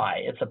why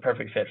it's a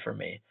perfect fit for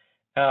me.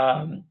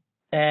 And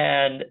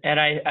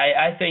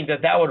I think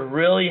that would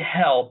really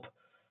help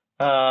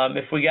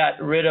if we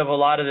got rid of a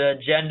lot of the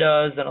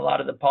agendas and a lot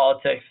of the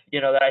politics,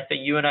 that I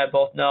think you and I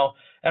both know,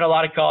 and a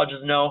lot of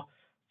colleges know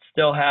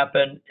still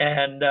happen.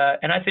 And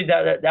I think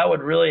that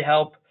would really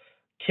help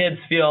kids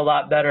feel a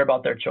lot better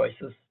about their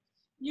choices.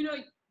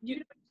 You're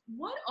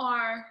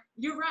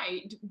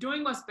right,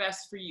 doing what's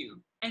best for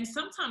you. And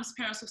sometimes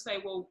parents will say,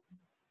 well,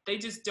 they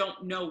just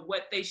don't know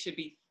what they should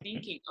be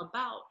thinking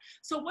about.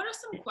 So what are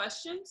some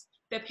questions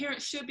that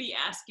parents should be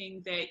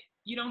asking that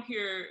you don't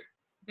hear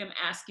them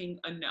asking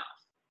enough?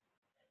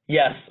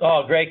 Yes.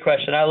 Oh, great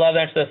question. I love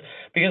answering this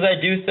because I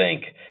do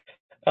think,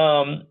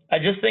 I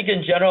just think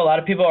in general, a lot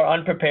of people are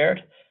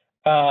unprepared.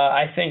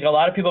 I think a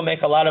lot of people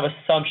make a lot of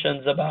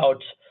assumptions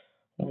about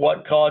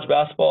what college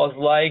basketball is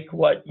like,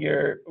 what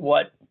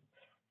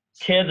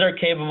kids are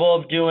capable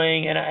of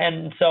doing.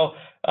 And so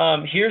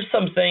here's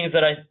some things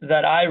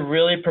that I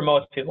really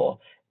promote to people.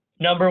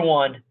 Number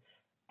one,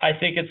 I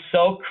think it's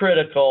so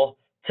critical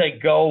to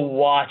go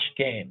watch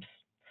games,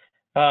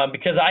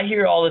 because I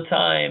hear all the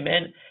time,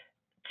 and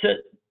to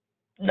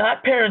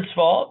not parents'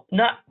 fault,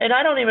 and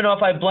I don't even know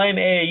if I blame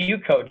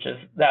AAU coaches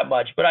that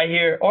much, but I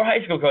hear, or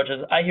high school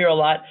coaches, I hear a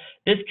lot,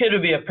 this kid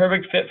would be a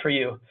perfect fit for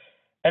you.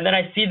 And then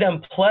I see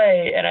them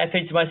play, and I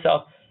think to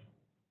myself,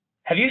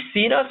 have you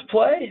seen us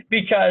play?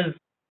 Because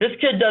this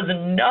kid does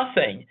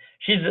nothing.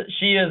 She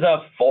is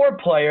a 4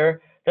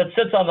 player that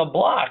sits on the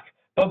block,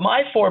 but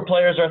my 4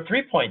 players are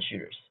 3-point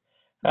shooters.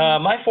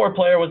 My 4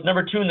 player was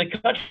number 2 in the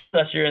country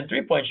last year in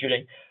 3-point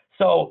shooting.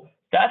 So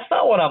that's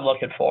not what I'm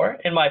looking for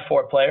in my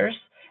 4 players.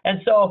 And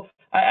so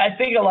I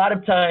think a lot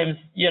of times,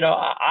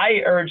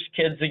 I urge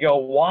kids to go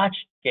watch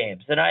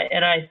games, and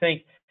I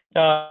think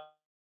that's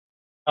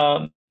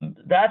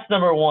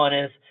number one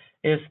is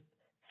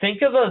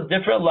think of the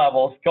different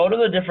levels, go to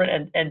the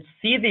different and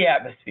see the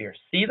atmosphere,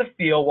 see the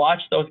feel, watch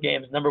those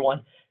games. Number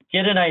one,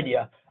 get an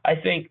idea. I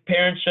think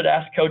parents should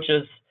ask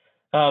coaches,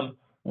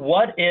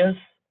 what is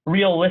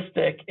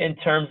realistic in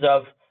terms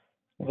of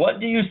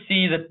what do you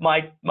see that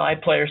my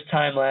player's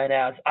timeline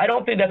as? I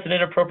don't think that's an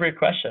inappropriate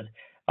question.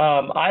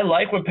 I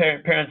like when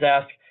parents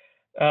ask,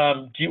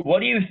 what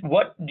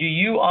do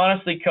you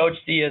honestly, coach,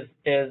 see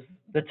as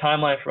the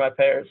timeline for my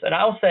players? And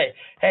I'll say,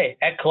 hey,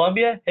 at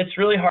Columbia, it's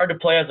really hard to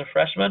play as a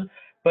freshman,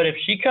 but if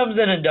she comes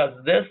in and does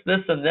this,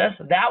 this, and this,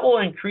 that will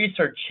increase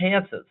her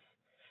chances.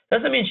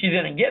 Doesn't mean she's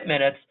going to get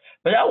minutes,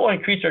 but that will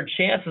increase her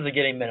chances of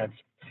getting minutes.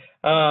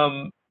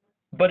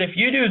 But if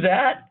you do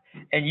that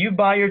and you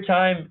buy your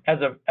time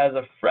as a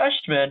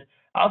freshman,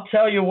 I'll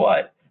tell you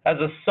what, as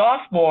a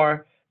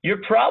sophomore,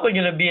 you're probably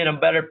going to be in a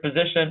better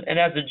position. And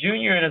as a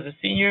junior and as a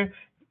senior,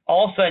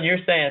 all of a sudden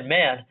you're saying,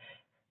 man,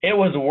 it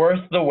was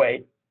worth the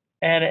wait.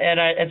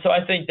 And so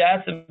I think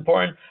that's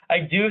important. I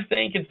do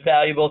think it's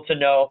valuable to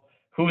know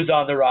who's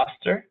on the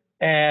roster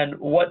and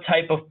what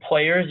type of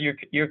players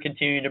you're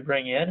continuing to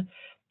bring in.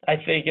 I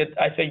think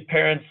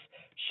parents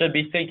should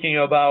be thinking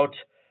about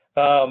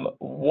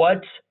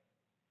what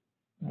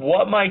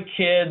my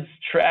kid's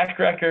track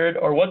record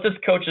or what this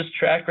coach's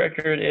track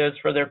record is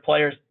for their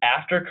players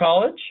after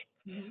college.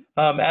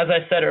 Mm-hmm. As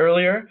I said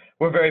earlier,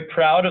 we're very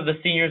proud of the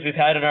seniors we've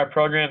had in our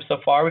program so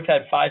far. We've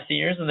had 5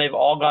 seniors, and they've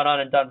all gone on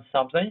and done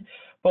something.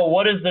 But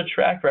what is the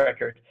track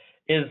record?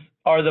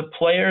 Are the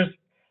players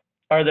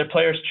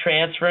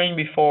transferring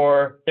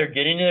before they're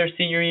getting to their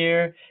senior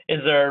year?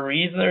 Is there a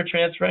reason they're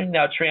transferring?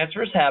 Now,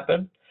 transfers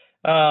happen,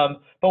 but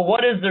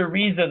what is the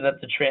reason that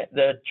the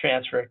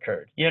transfer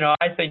occurred?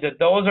 I think that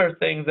those are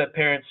things that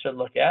parents should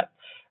look at.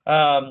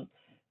 And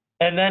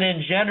then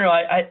in general,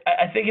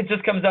 I think it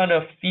just comes down to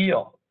a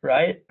feel,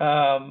 right?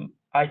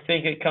 I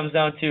think it comes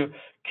down to,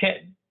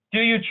 do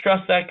you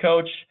trust that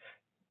coach?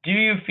 Do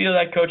you feel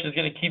that coach is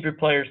going to keep your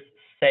players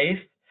safe?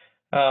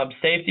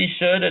 Safety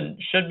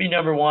should be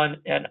number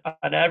one and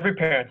on every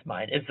parent's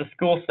mind. Is the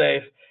school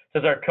safe?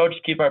 Does our coach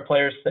keep our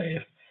players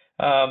safe?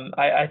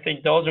 I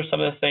think those are some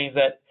of the things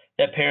that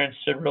parents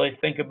should really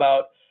think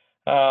about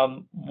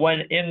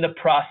when in the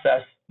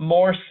process,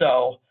 more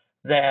so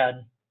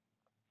than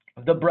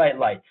the bright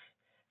lights.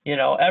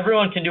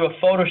 Everyone can do a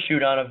photo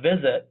shoot on a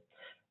visit,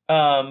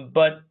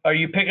 but are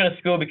you picking a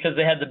school because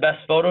they had the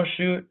best photo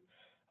shoot,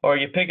 or are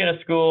you picking a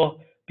school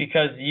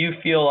because you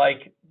feel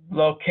like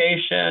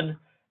location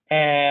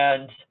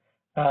and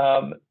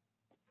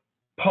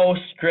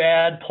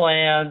post-grad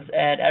plans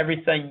and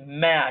everything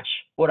match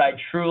what I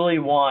truly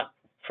want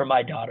for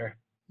my daughter?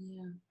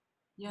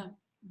 Yeah.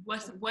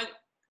 What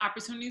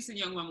opportunities the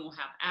young woman will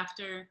have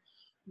after?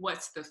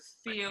 What's the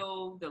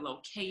field, the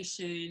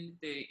location,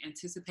 the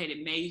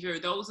anticipated major?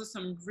 Those are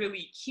some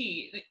really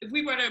key. If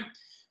we were to,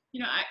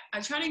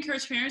 I try to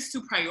encourage parents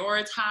to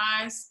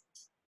prioritize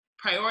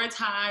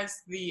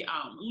the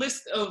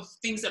list of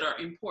things that are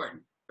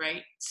important,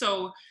 right?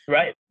 So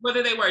right.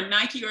 Whether they wear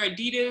Nike or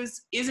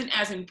Adidas isn't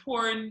as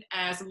important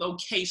as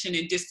location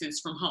and distance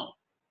from home.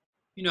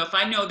 If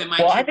I know that my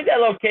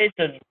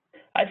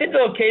I think the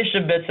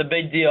location bit's a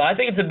big deal. I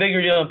think it's a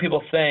bigger deal than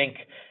people think.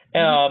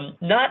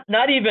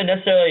 Not even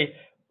necessarily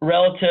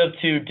relative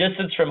to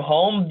distance from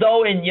home,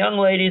 though. In young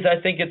ladies, I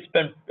think it's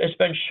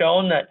been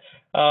shown that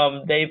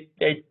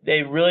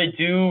they really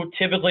do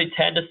typically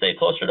tend to stay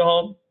closer to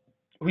home.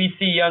 We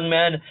see young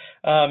men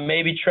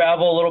maybe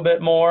travel a little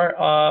bit more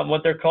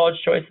with their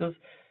college choices,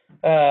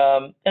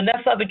 and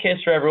that's not the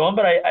case for everyone.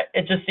 But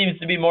it just seems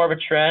to be more of a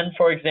trend.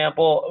 For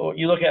example,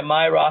 you look at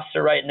my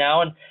roster right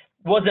now, and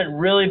wasn't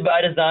really by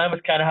design,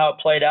 was kind of how it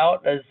played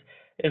out, is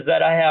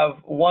that I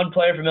have 1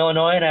 player from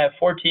Illinois and I have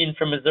 14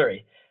 from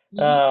Missouri.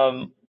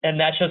 Mm-hmm. And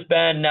that's just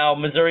been, now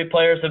Missouri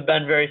players have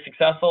been very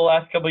successful the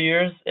last couple of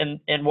years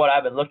in what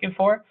I've been looking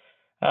for.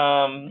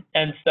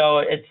 And so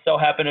it so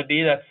happened to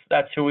be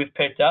that's who we've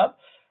picked up.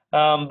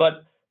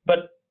 But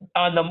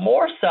on the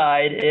more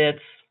side, it's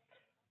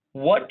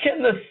what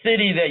can the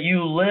city that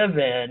you live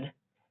in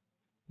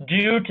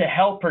do to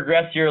help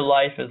progress your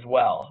life as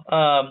well?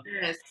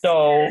 Yes.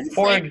 So,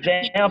 for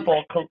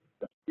example,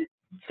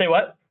 say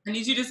what? I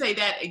need you to say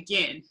that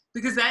again,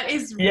 because that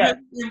is Yeah.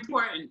 really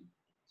important.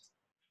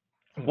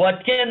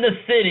 What can the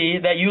city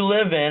that you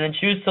live in and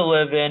choose to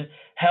live in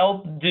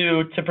help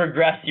do to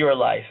progress your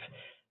life?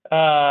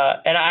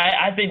 And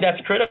I think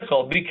that's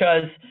critical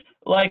because,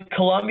 like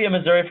Columbia,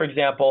 Missouri, for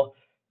example,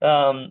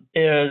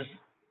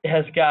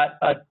 has got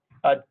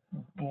a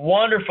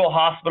wonderful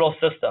hospital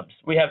systems.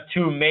 We have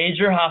two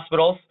major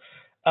hospitals,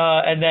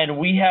 and then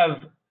we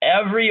have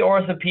every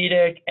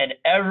orthopedic and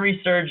every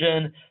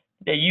surgeon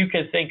that you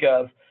could think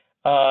of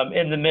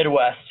in the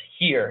Midwest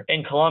here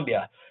in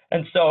Columbia.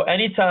 And so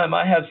anytime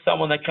I have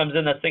someone that comes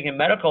in that's thinking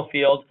medical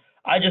field,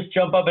 I just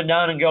jump up and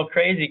down and go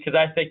crazy because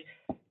I think,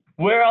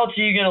 where else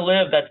are you going to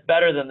live that's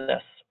better than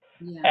this?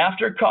 Yeah.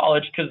 After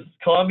college, because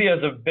Columbia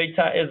is a big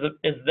time, is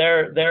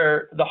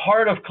the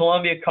heart of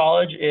Columbia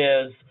College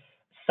is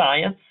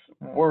science.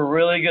 We're a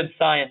really good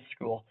science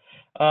school,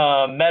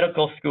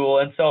 medical school.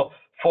 And so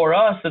for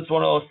us, it's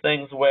one of those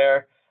things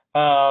where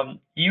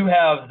you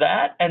have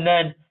that, and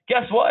then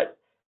guess what?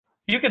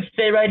 You can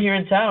stay right here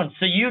in town.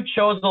 So you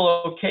chose a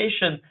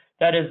location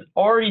that is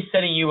already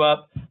setting you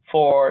up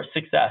for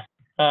success.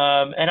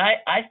 And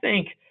I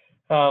think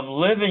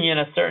living in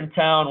a certain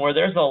town where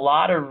there's a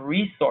lot of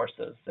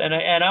resources,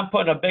 and I'm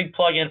putting a big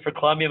plug in for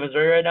Columbia,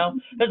 Missouri right now.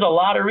 There's a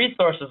lot of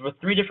resources with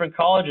 3 different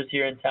colleges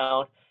here in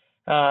town,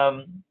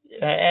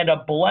 and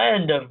a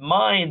blend of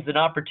minds and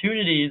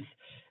opportunities.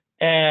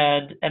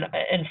 And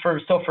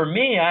for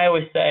me, I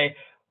always say,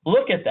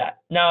 look at that.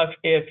 Now,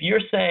 if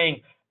you're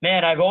saying,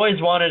 man, I've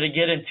always wanted to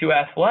get into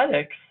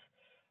athletics.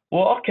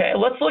 Well, okay,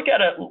 let's look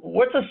at it.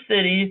 What's a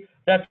city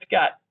that's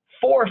got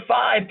 4 or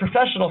 5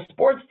 professional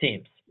sports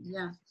teams?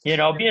 Yeah. You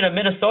know, being a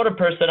Minnesota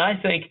person, I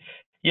think,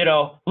 you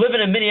know,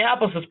 living in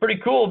Minneapolis is pretty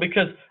cool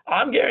because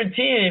I'm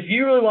guaranteeing if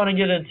you really want to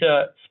get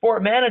into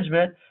sport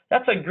management,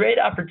 that's a great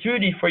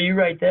opportunity for you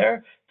right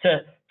there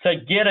to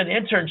get an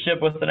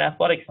internship with an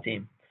athletics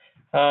team.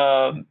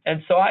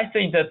 And so I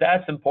think that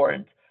that's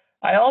important.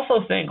 I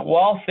also think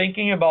while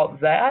thinking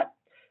about that,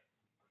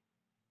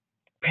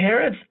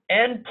 parents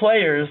and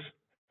players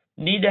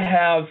need to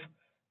have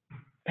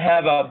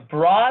a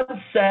broad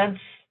sense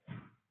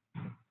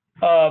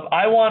of,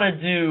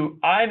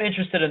 I'm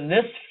interested in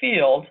this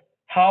field,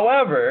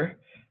 however,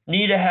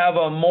 need to have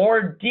a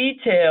more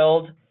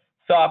detailed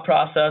thought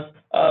process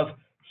of,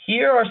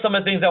 here are some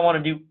of the things I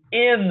want to do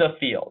in the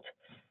field.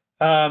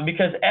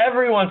 Because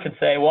everyone can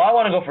say, well, I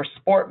want to go for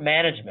sport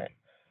management.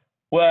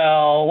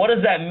 Well, what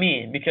does that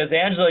mean? Because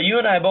Angela, you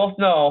and I both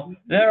know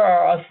there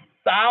are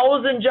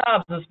 1,000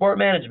 jobs in sport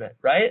management,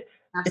 right?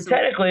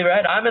 Technically,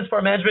 right? I'm in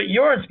sport management,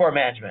 you're in sport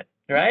management,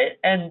 right?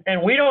 And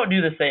we don't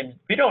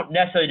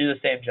necessarily do the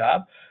same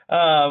job.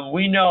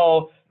 We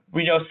know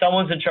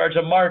someone's in charge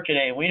of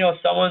marketing, we know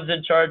someone's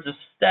in charge of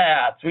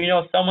stats, we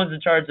know someone's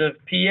in charge of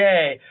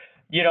PA,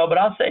 you know, but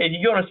I'll say if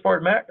you go to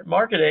sports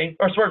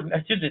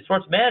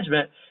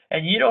management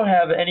and you don't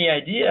have any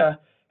idea,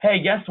 hey,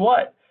 guess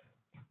what?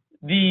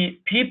 The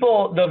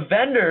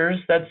vendors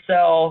that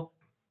sell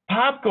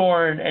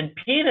popcorn and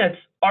peanuts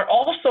are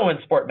also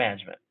in sport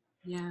management.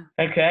 Yeah.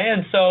 Okay.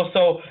 And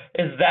so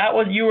is that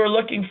what you were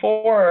looking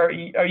for? Or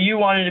are you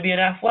wanting to be an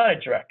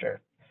athletic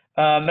director?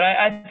 And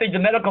I think the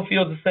medical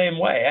field is the same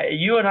way.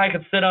 You and I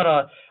could sit on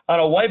a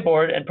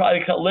whiteboard and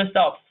probably list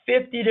out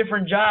 50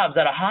 different jobs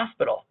at a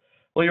hospital.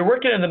 Well, you're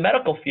working in the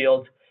medical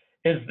field.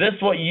 Is this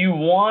what you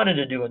wanted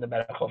to do in the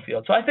medical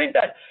field? So I think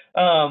that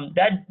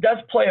that does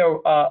play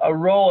a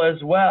role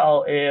as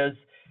well.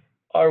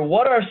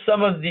 What are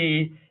some of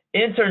the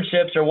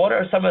internships, or what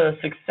are some of the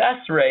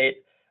success rate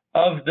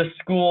of the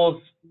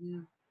school's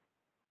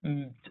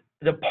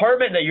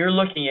department that you're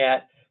looking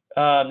at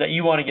that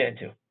you want to get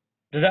into?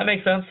 Does that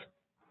make sense?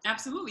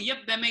 Absolutely.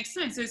 Yep, that makes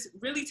sense. It's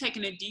really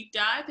taking a deep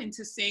dive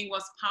into seeing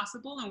what's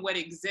possible and what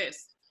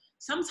exists.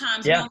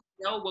 Sometimes we don't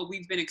know what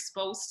we've been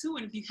exposed to,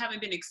 and if you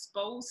haven't been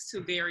exposed to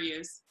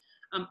various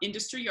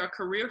industry or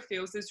career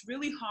fields, it's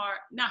really hard.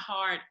 Not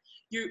hard.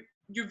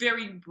 You're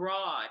very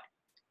broad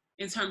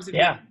in terms of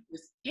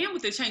and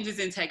with the changes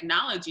in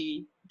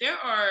technology, there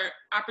are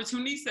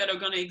opportunities that are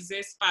going to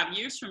exist 5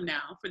 years from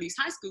now for these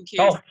high school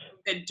kids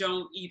that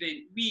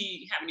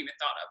we haven't even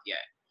thought of yet.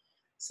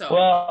 So,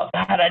 well,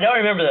 God, I don't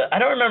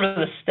remember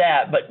the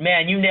stat, but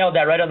man, you nailed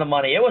that right on the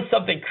money. It was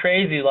something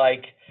crazy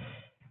like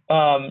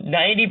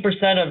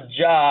 90% of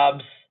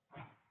jobs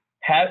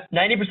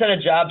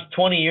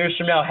 20 years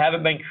from now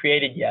haven't been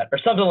created yet, or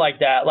something like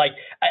that. Like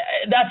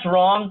that's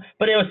wrong,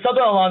 but it was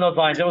something along those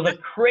lines. It was a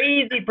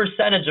crazy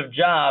percentage of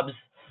jobs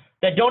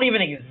that don't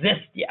even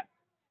exist yet.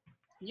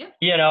 Yeah.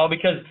 You know,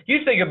 because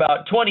you think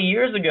about 20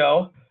 years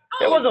ago,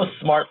 there was no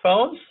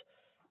smartphones.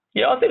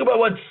 You know, think about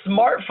what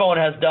smartphone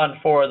has done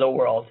for the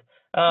world.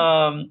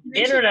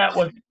 Internet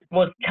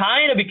was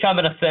kind of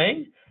becoming a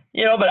thing,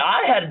 you know, but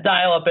I had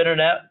dial-up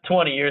internet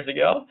 20 years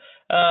ago.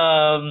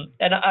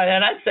 And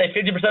I'd say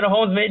 50% of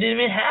homes didn't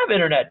even have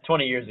internet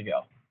 20 years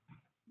ago.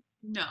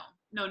 No,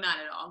 not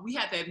at all. We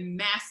had that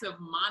massive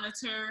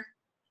monitor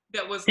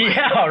that was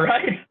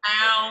right.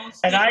 Pounds,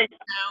 and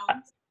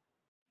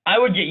I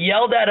would get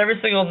yelled at every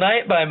single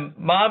night by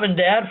mom and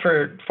dad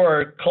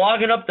for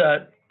clogging up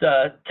the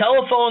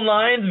telephone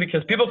lines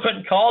because people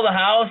couldn't call the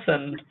house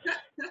and.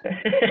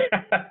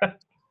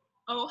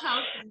 Oh,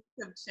 how things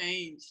have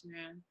changed,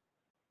 man.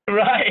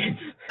 Right.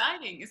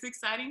 It's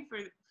exciting for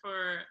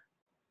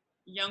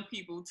young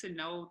people to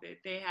know that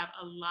they have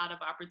a lot of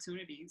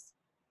opportunities,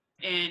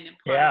 and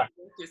part of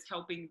the work is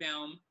helping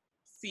them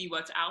see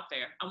what's out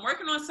there. I'm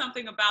working on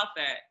something about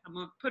that. I'm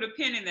gonna put a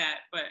pin in that,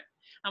 but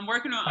I'm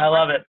working on. I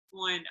love it.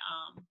 On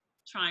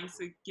trying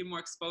to give more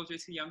exposure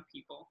to young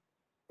people,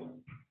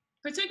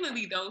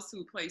 particularly those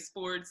who play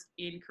sports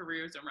in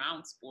careers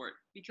around sport,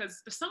 because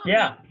some of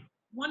them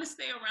want to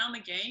stay around the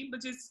game,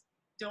 but just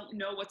don't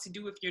know what to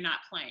do if you're not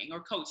playing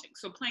or coaching.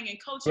 So playing and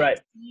coaching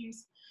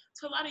seems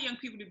to a lot of young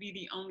people to be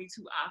the only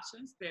two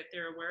options that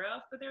they're aware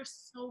of, but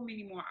there's so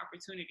many more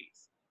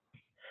opportunities.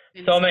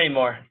 So many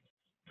more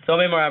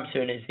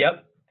opportunities.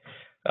 Yep.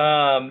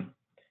 Well,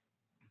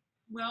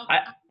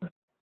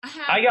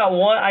 I got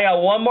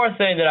one more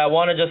thing that I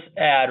want to just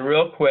add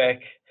real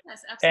quick.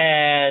 Yes,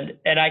 absolutely.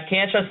 And I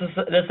can't stress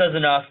this as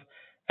enough.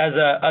 As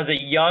a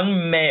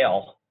young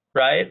male,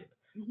 right?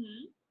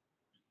 Mm-hmm.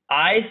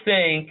 I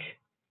think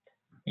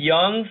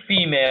young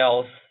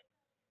females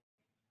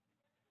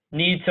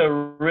need to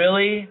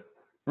really,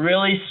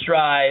 really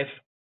strive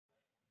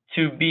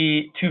to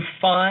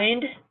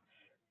find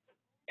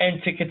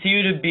and to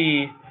continue to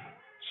be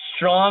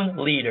strong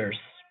leaders.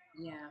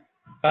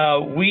 Yeah.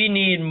 We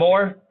need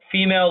more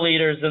female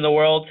leaders in the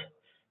world,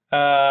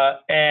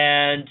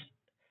 and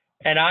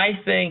I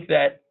think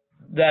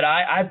that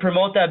I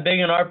promote that big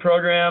in our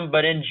program,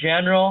 but in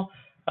general,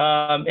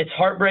 it's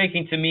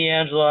heartbreaking to me,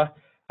 Angela,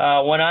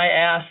 when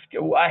I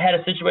had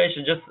a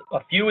situation just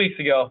a few weeks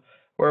ago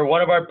where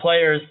one of our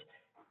players,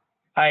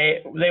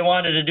 they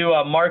wanted to do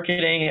a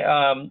marketing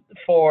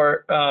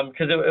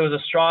because it was a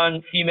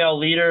strong female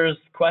leaders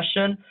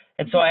question,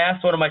 and so I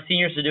asked one of my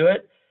seniors to do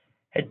it,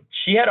 and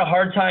she had a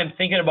hard time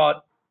thinking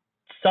about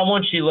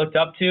someone she looked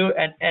up to,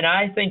 and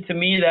I think to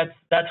me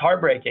that's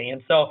heartbreaking,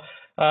 and so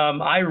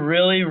I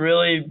really,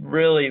 really,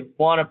 really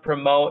want to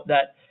promote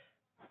that.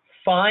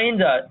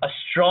 Find a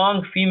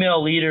strong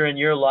female leader in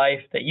your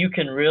life that you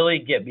can really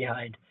get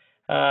behind,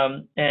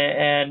 and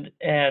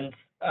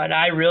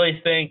I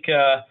really think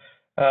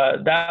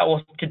that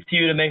will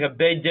continue to make a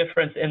big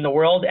difference in the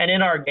world and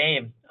in our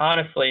game.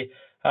 Honestly,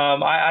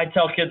 I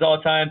tell kids all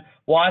the time,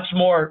 watch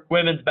more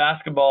women's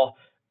basketball.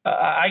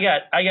 I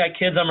got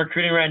kids I'm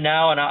recruiting right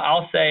now, and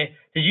I'll say,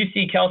 "Did you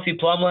see Kelsey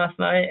Plum last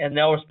night?" And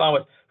they'll respond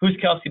with, "Who's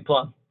Kelsey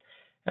Plum?"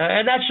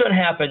 And that shouldn't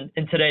happen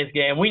in today's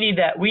game. We need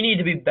that. We need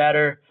to be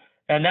better.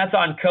 And that's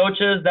on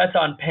coaches, that's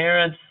on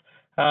parents,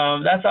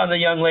 that's on the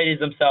young ladies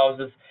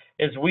themselves,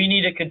 is we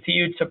need to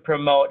continue to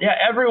promote. Yeah,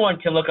 everyone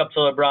can look up to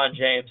LeBron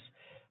James,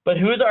 but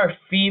who's our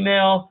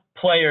female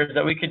players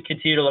that we could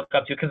continue to look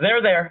up to? Because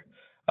they're there.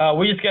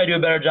 We just got to do a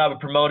better job of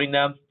promoting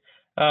them.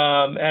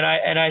 And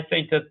I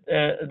think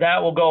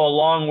that will go a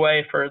long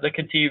way for the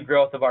continued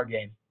growth of our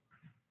game.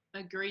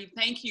 Agreed.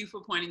 Thank you for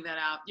pointing that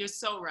out. You're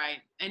so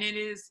right. And it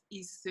is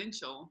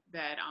essential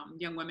that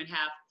young women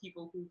have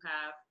people who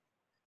have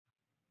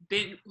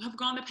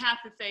gone the path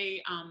that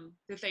they gone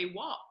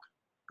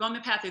the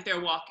path that they're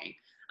walking.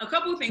 A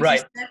couple of things you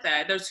said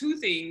that. There's two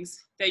things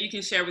that you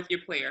can share with your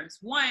players.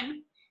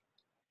 One,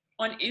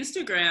 on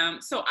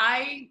Instagram. So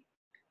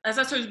as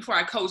I told you before,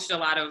 I've coached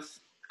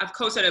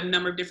at a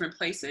number of different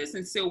places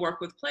and still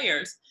work with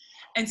players.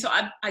 And so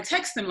I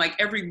text them like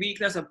every week.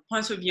 There's a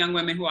bunch of young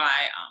women who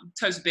I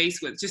touch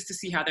base with just to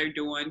see how they're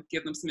doing,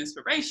 give them some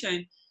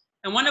inspiration.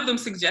 And one of them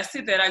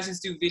suggested that I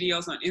just do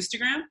videos on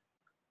Instagram.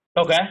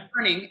 Okay.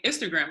 Learning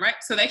Instagram, right?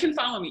 So they can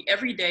follow me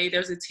every day.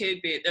 There's a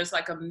tidbit. There's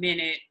like a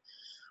minute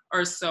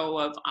or so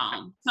of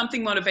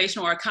something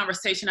motivational or a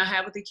conversation I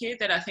have with a kid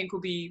that I think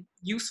will be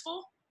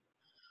useful.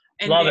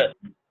 And love it.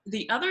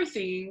 The other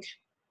thing,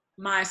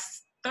 my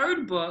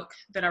third book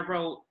that I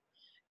wrote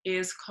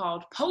is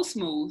called Post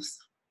Moves,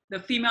 the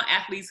Female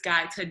Athlete's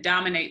Guide to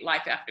Dominate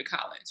Life After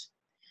College.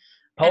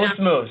 Post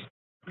Moves.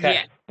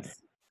 Okay. Yes.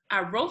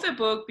 I wrote the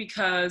book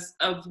because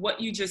of what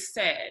you just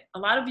said. A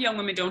lot of young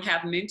women don't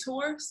have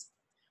mentors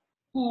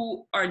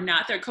who are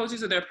not their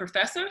coaches or their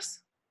professors.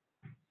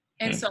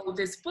 And so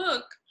this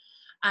book,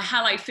 I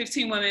highlight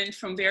 15 women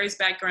from various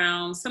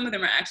backgrounds. Some of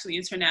them are actually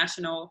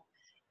international.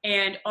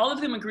 And all of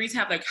them agree to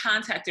have their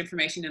contact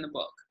information in the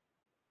book.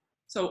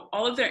 So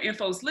all of their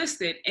info is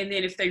listed. And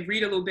then if they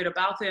read a little bit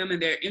about them and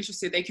they're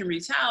interested, they can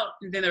reach out.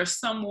 And then there's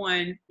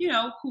someone,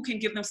 who can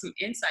give them some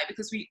insight,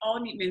 because we all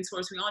need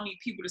mentors. We all need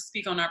people to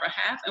speak on our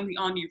behalf, and we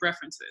all need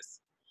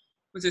references,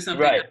 which is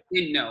something I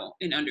didn't know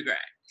in undergrad.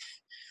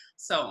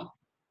 So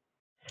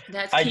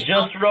that's I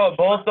just wrote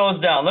both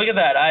those down. Look at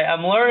that.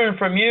 I'm learning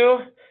from you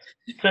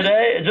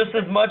today just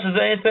as much as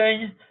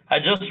anything. I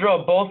just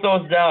wrote both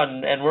those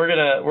down, and we're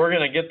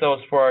gonna get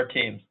those for our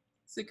team.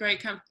 It's a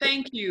great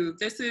thank you.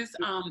 This is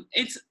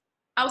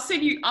I'll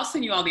send you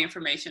all the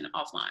information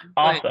offline.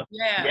 Awesome. But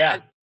yeah.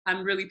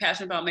 I'm really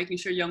passionate about making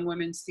sure young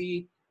women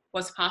see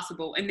what's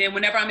possible. And then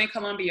whenever I'm in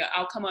Columbia,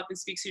 I'll come up and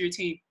speak to your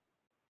team.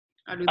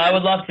 I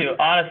would love to,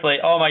 honestly.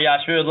 Oh my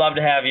gosh, we would love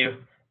to have you.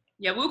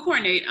 Yeah, we'll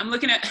coordinate.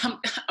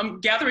 I'm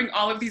gathering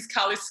all of these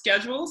college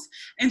schedules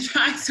and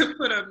trying to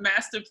put a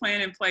master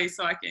plan in place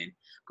so I can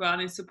go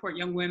out and support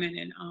young women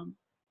and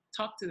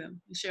talk to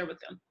them and share with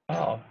them.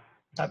 Oh,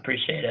 I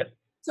appreciate it.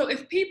 So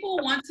if people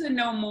want to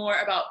know more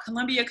about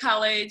Columbia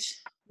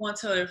College, want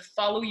to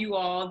follow you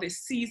all this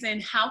season,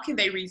 how can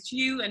they reach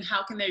you and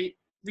how can they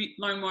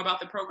learn more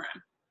about the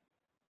program?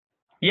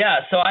 Yeah,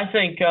 so I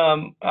think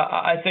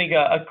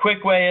a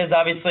quick way is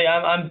obviously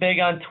I'm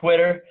big on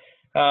Twitter.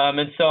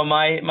 And so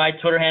my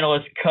Twitter handle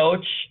is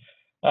coach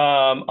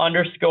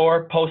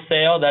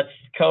 _Posail. That's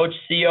coach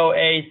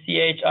COACH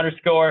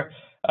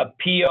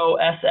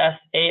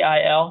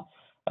 _POSSAIL.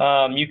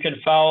 You can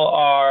follow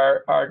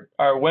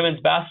our women's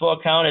basketball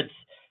account. It's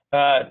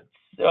now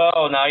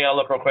I gotta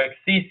look real quick.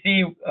 CC.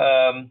 You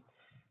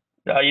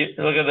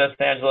look at this,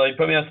 Angela. You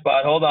put me on the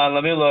spot. Hold on.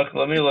 Let me look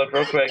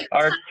real quick.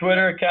 Our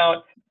Twitter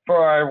account for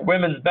our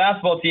women's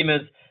basketball team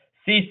is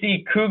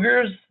CC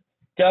Cougars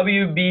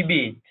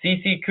WBB.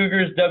 CC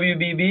Cougars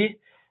WBB.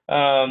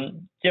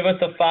 Give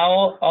us a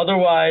follow.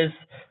 Otherwise,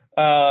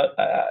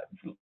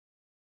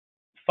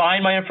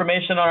 find my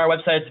information on our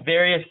website. It's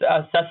very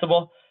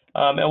accessible,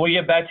 and we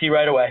get back to you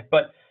right away.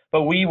 But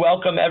we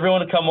welcome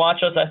everyone to come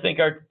watch us. I think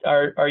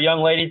our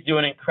young ladies do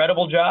an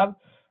incredible job.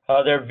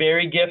 They're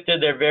very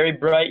gifted. They're very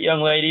bright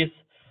young ladies,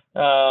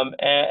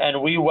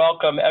 and we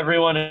welcome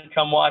everyone to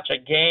come watch a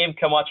game,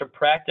 come watch a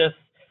practice.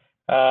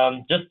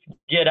 Just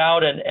get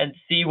out and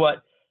see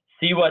what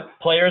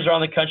players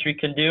around the country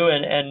can do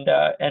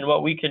and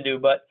what we can do.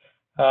 But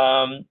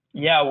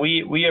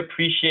we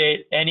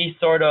appreciate any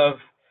sort of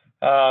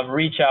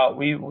reach out.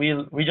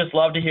 We just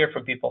love to hear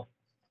from people.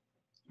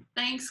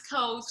 Thanks,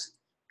 Coach.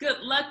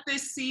 Good luck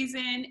this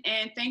season,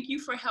 and thank you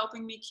for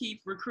helping me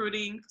keep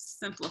recruiting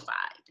simplified.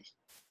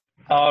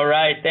 All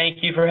right.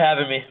 Thank you for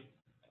having me.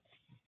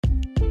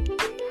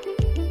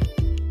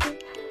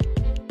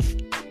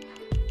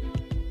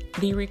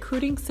 The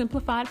Recruiting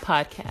Simplified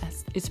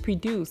podcast is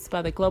produced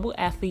by the Global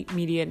Athlete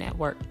Media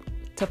Network.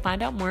 To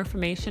find out more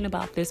information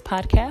about this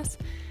podcast,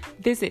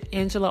 visit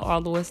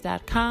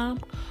AngelaRLewis.com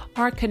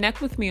or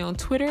connect with me on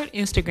Twitter and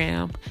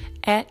Instagram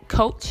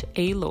 @Coach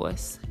A.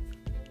 Lewis.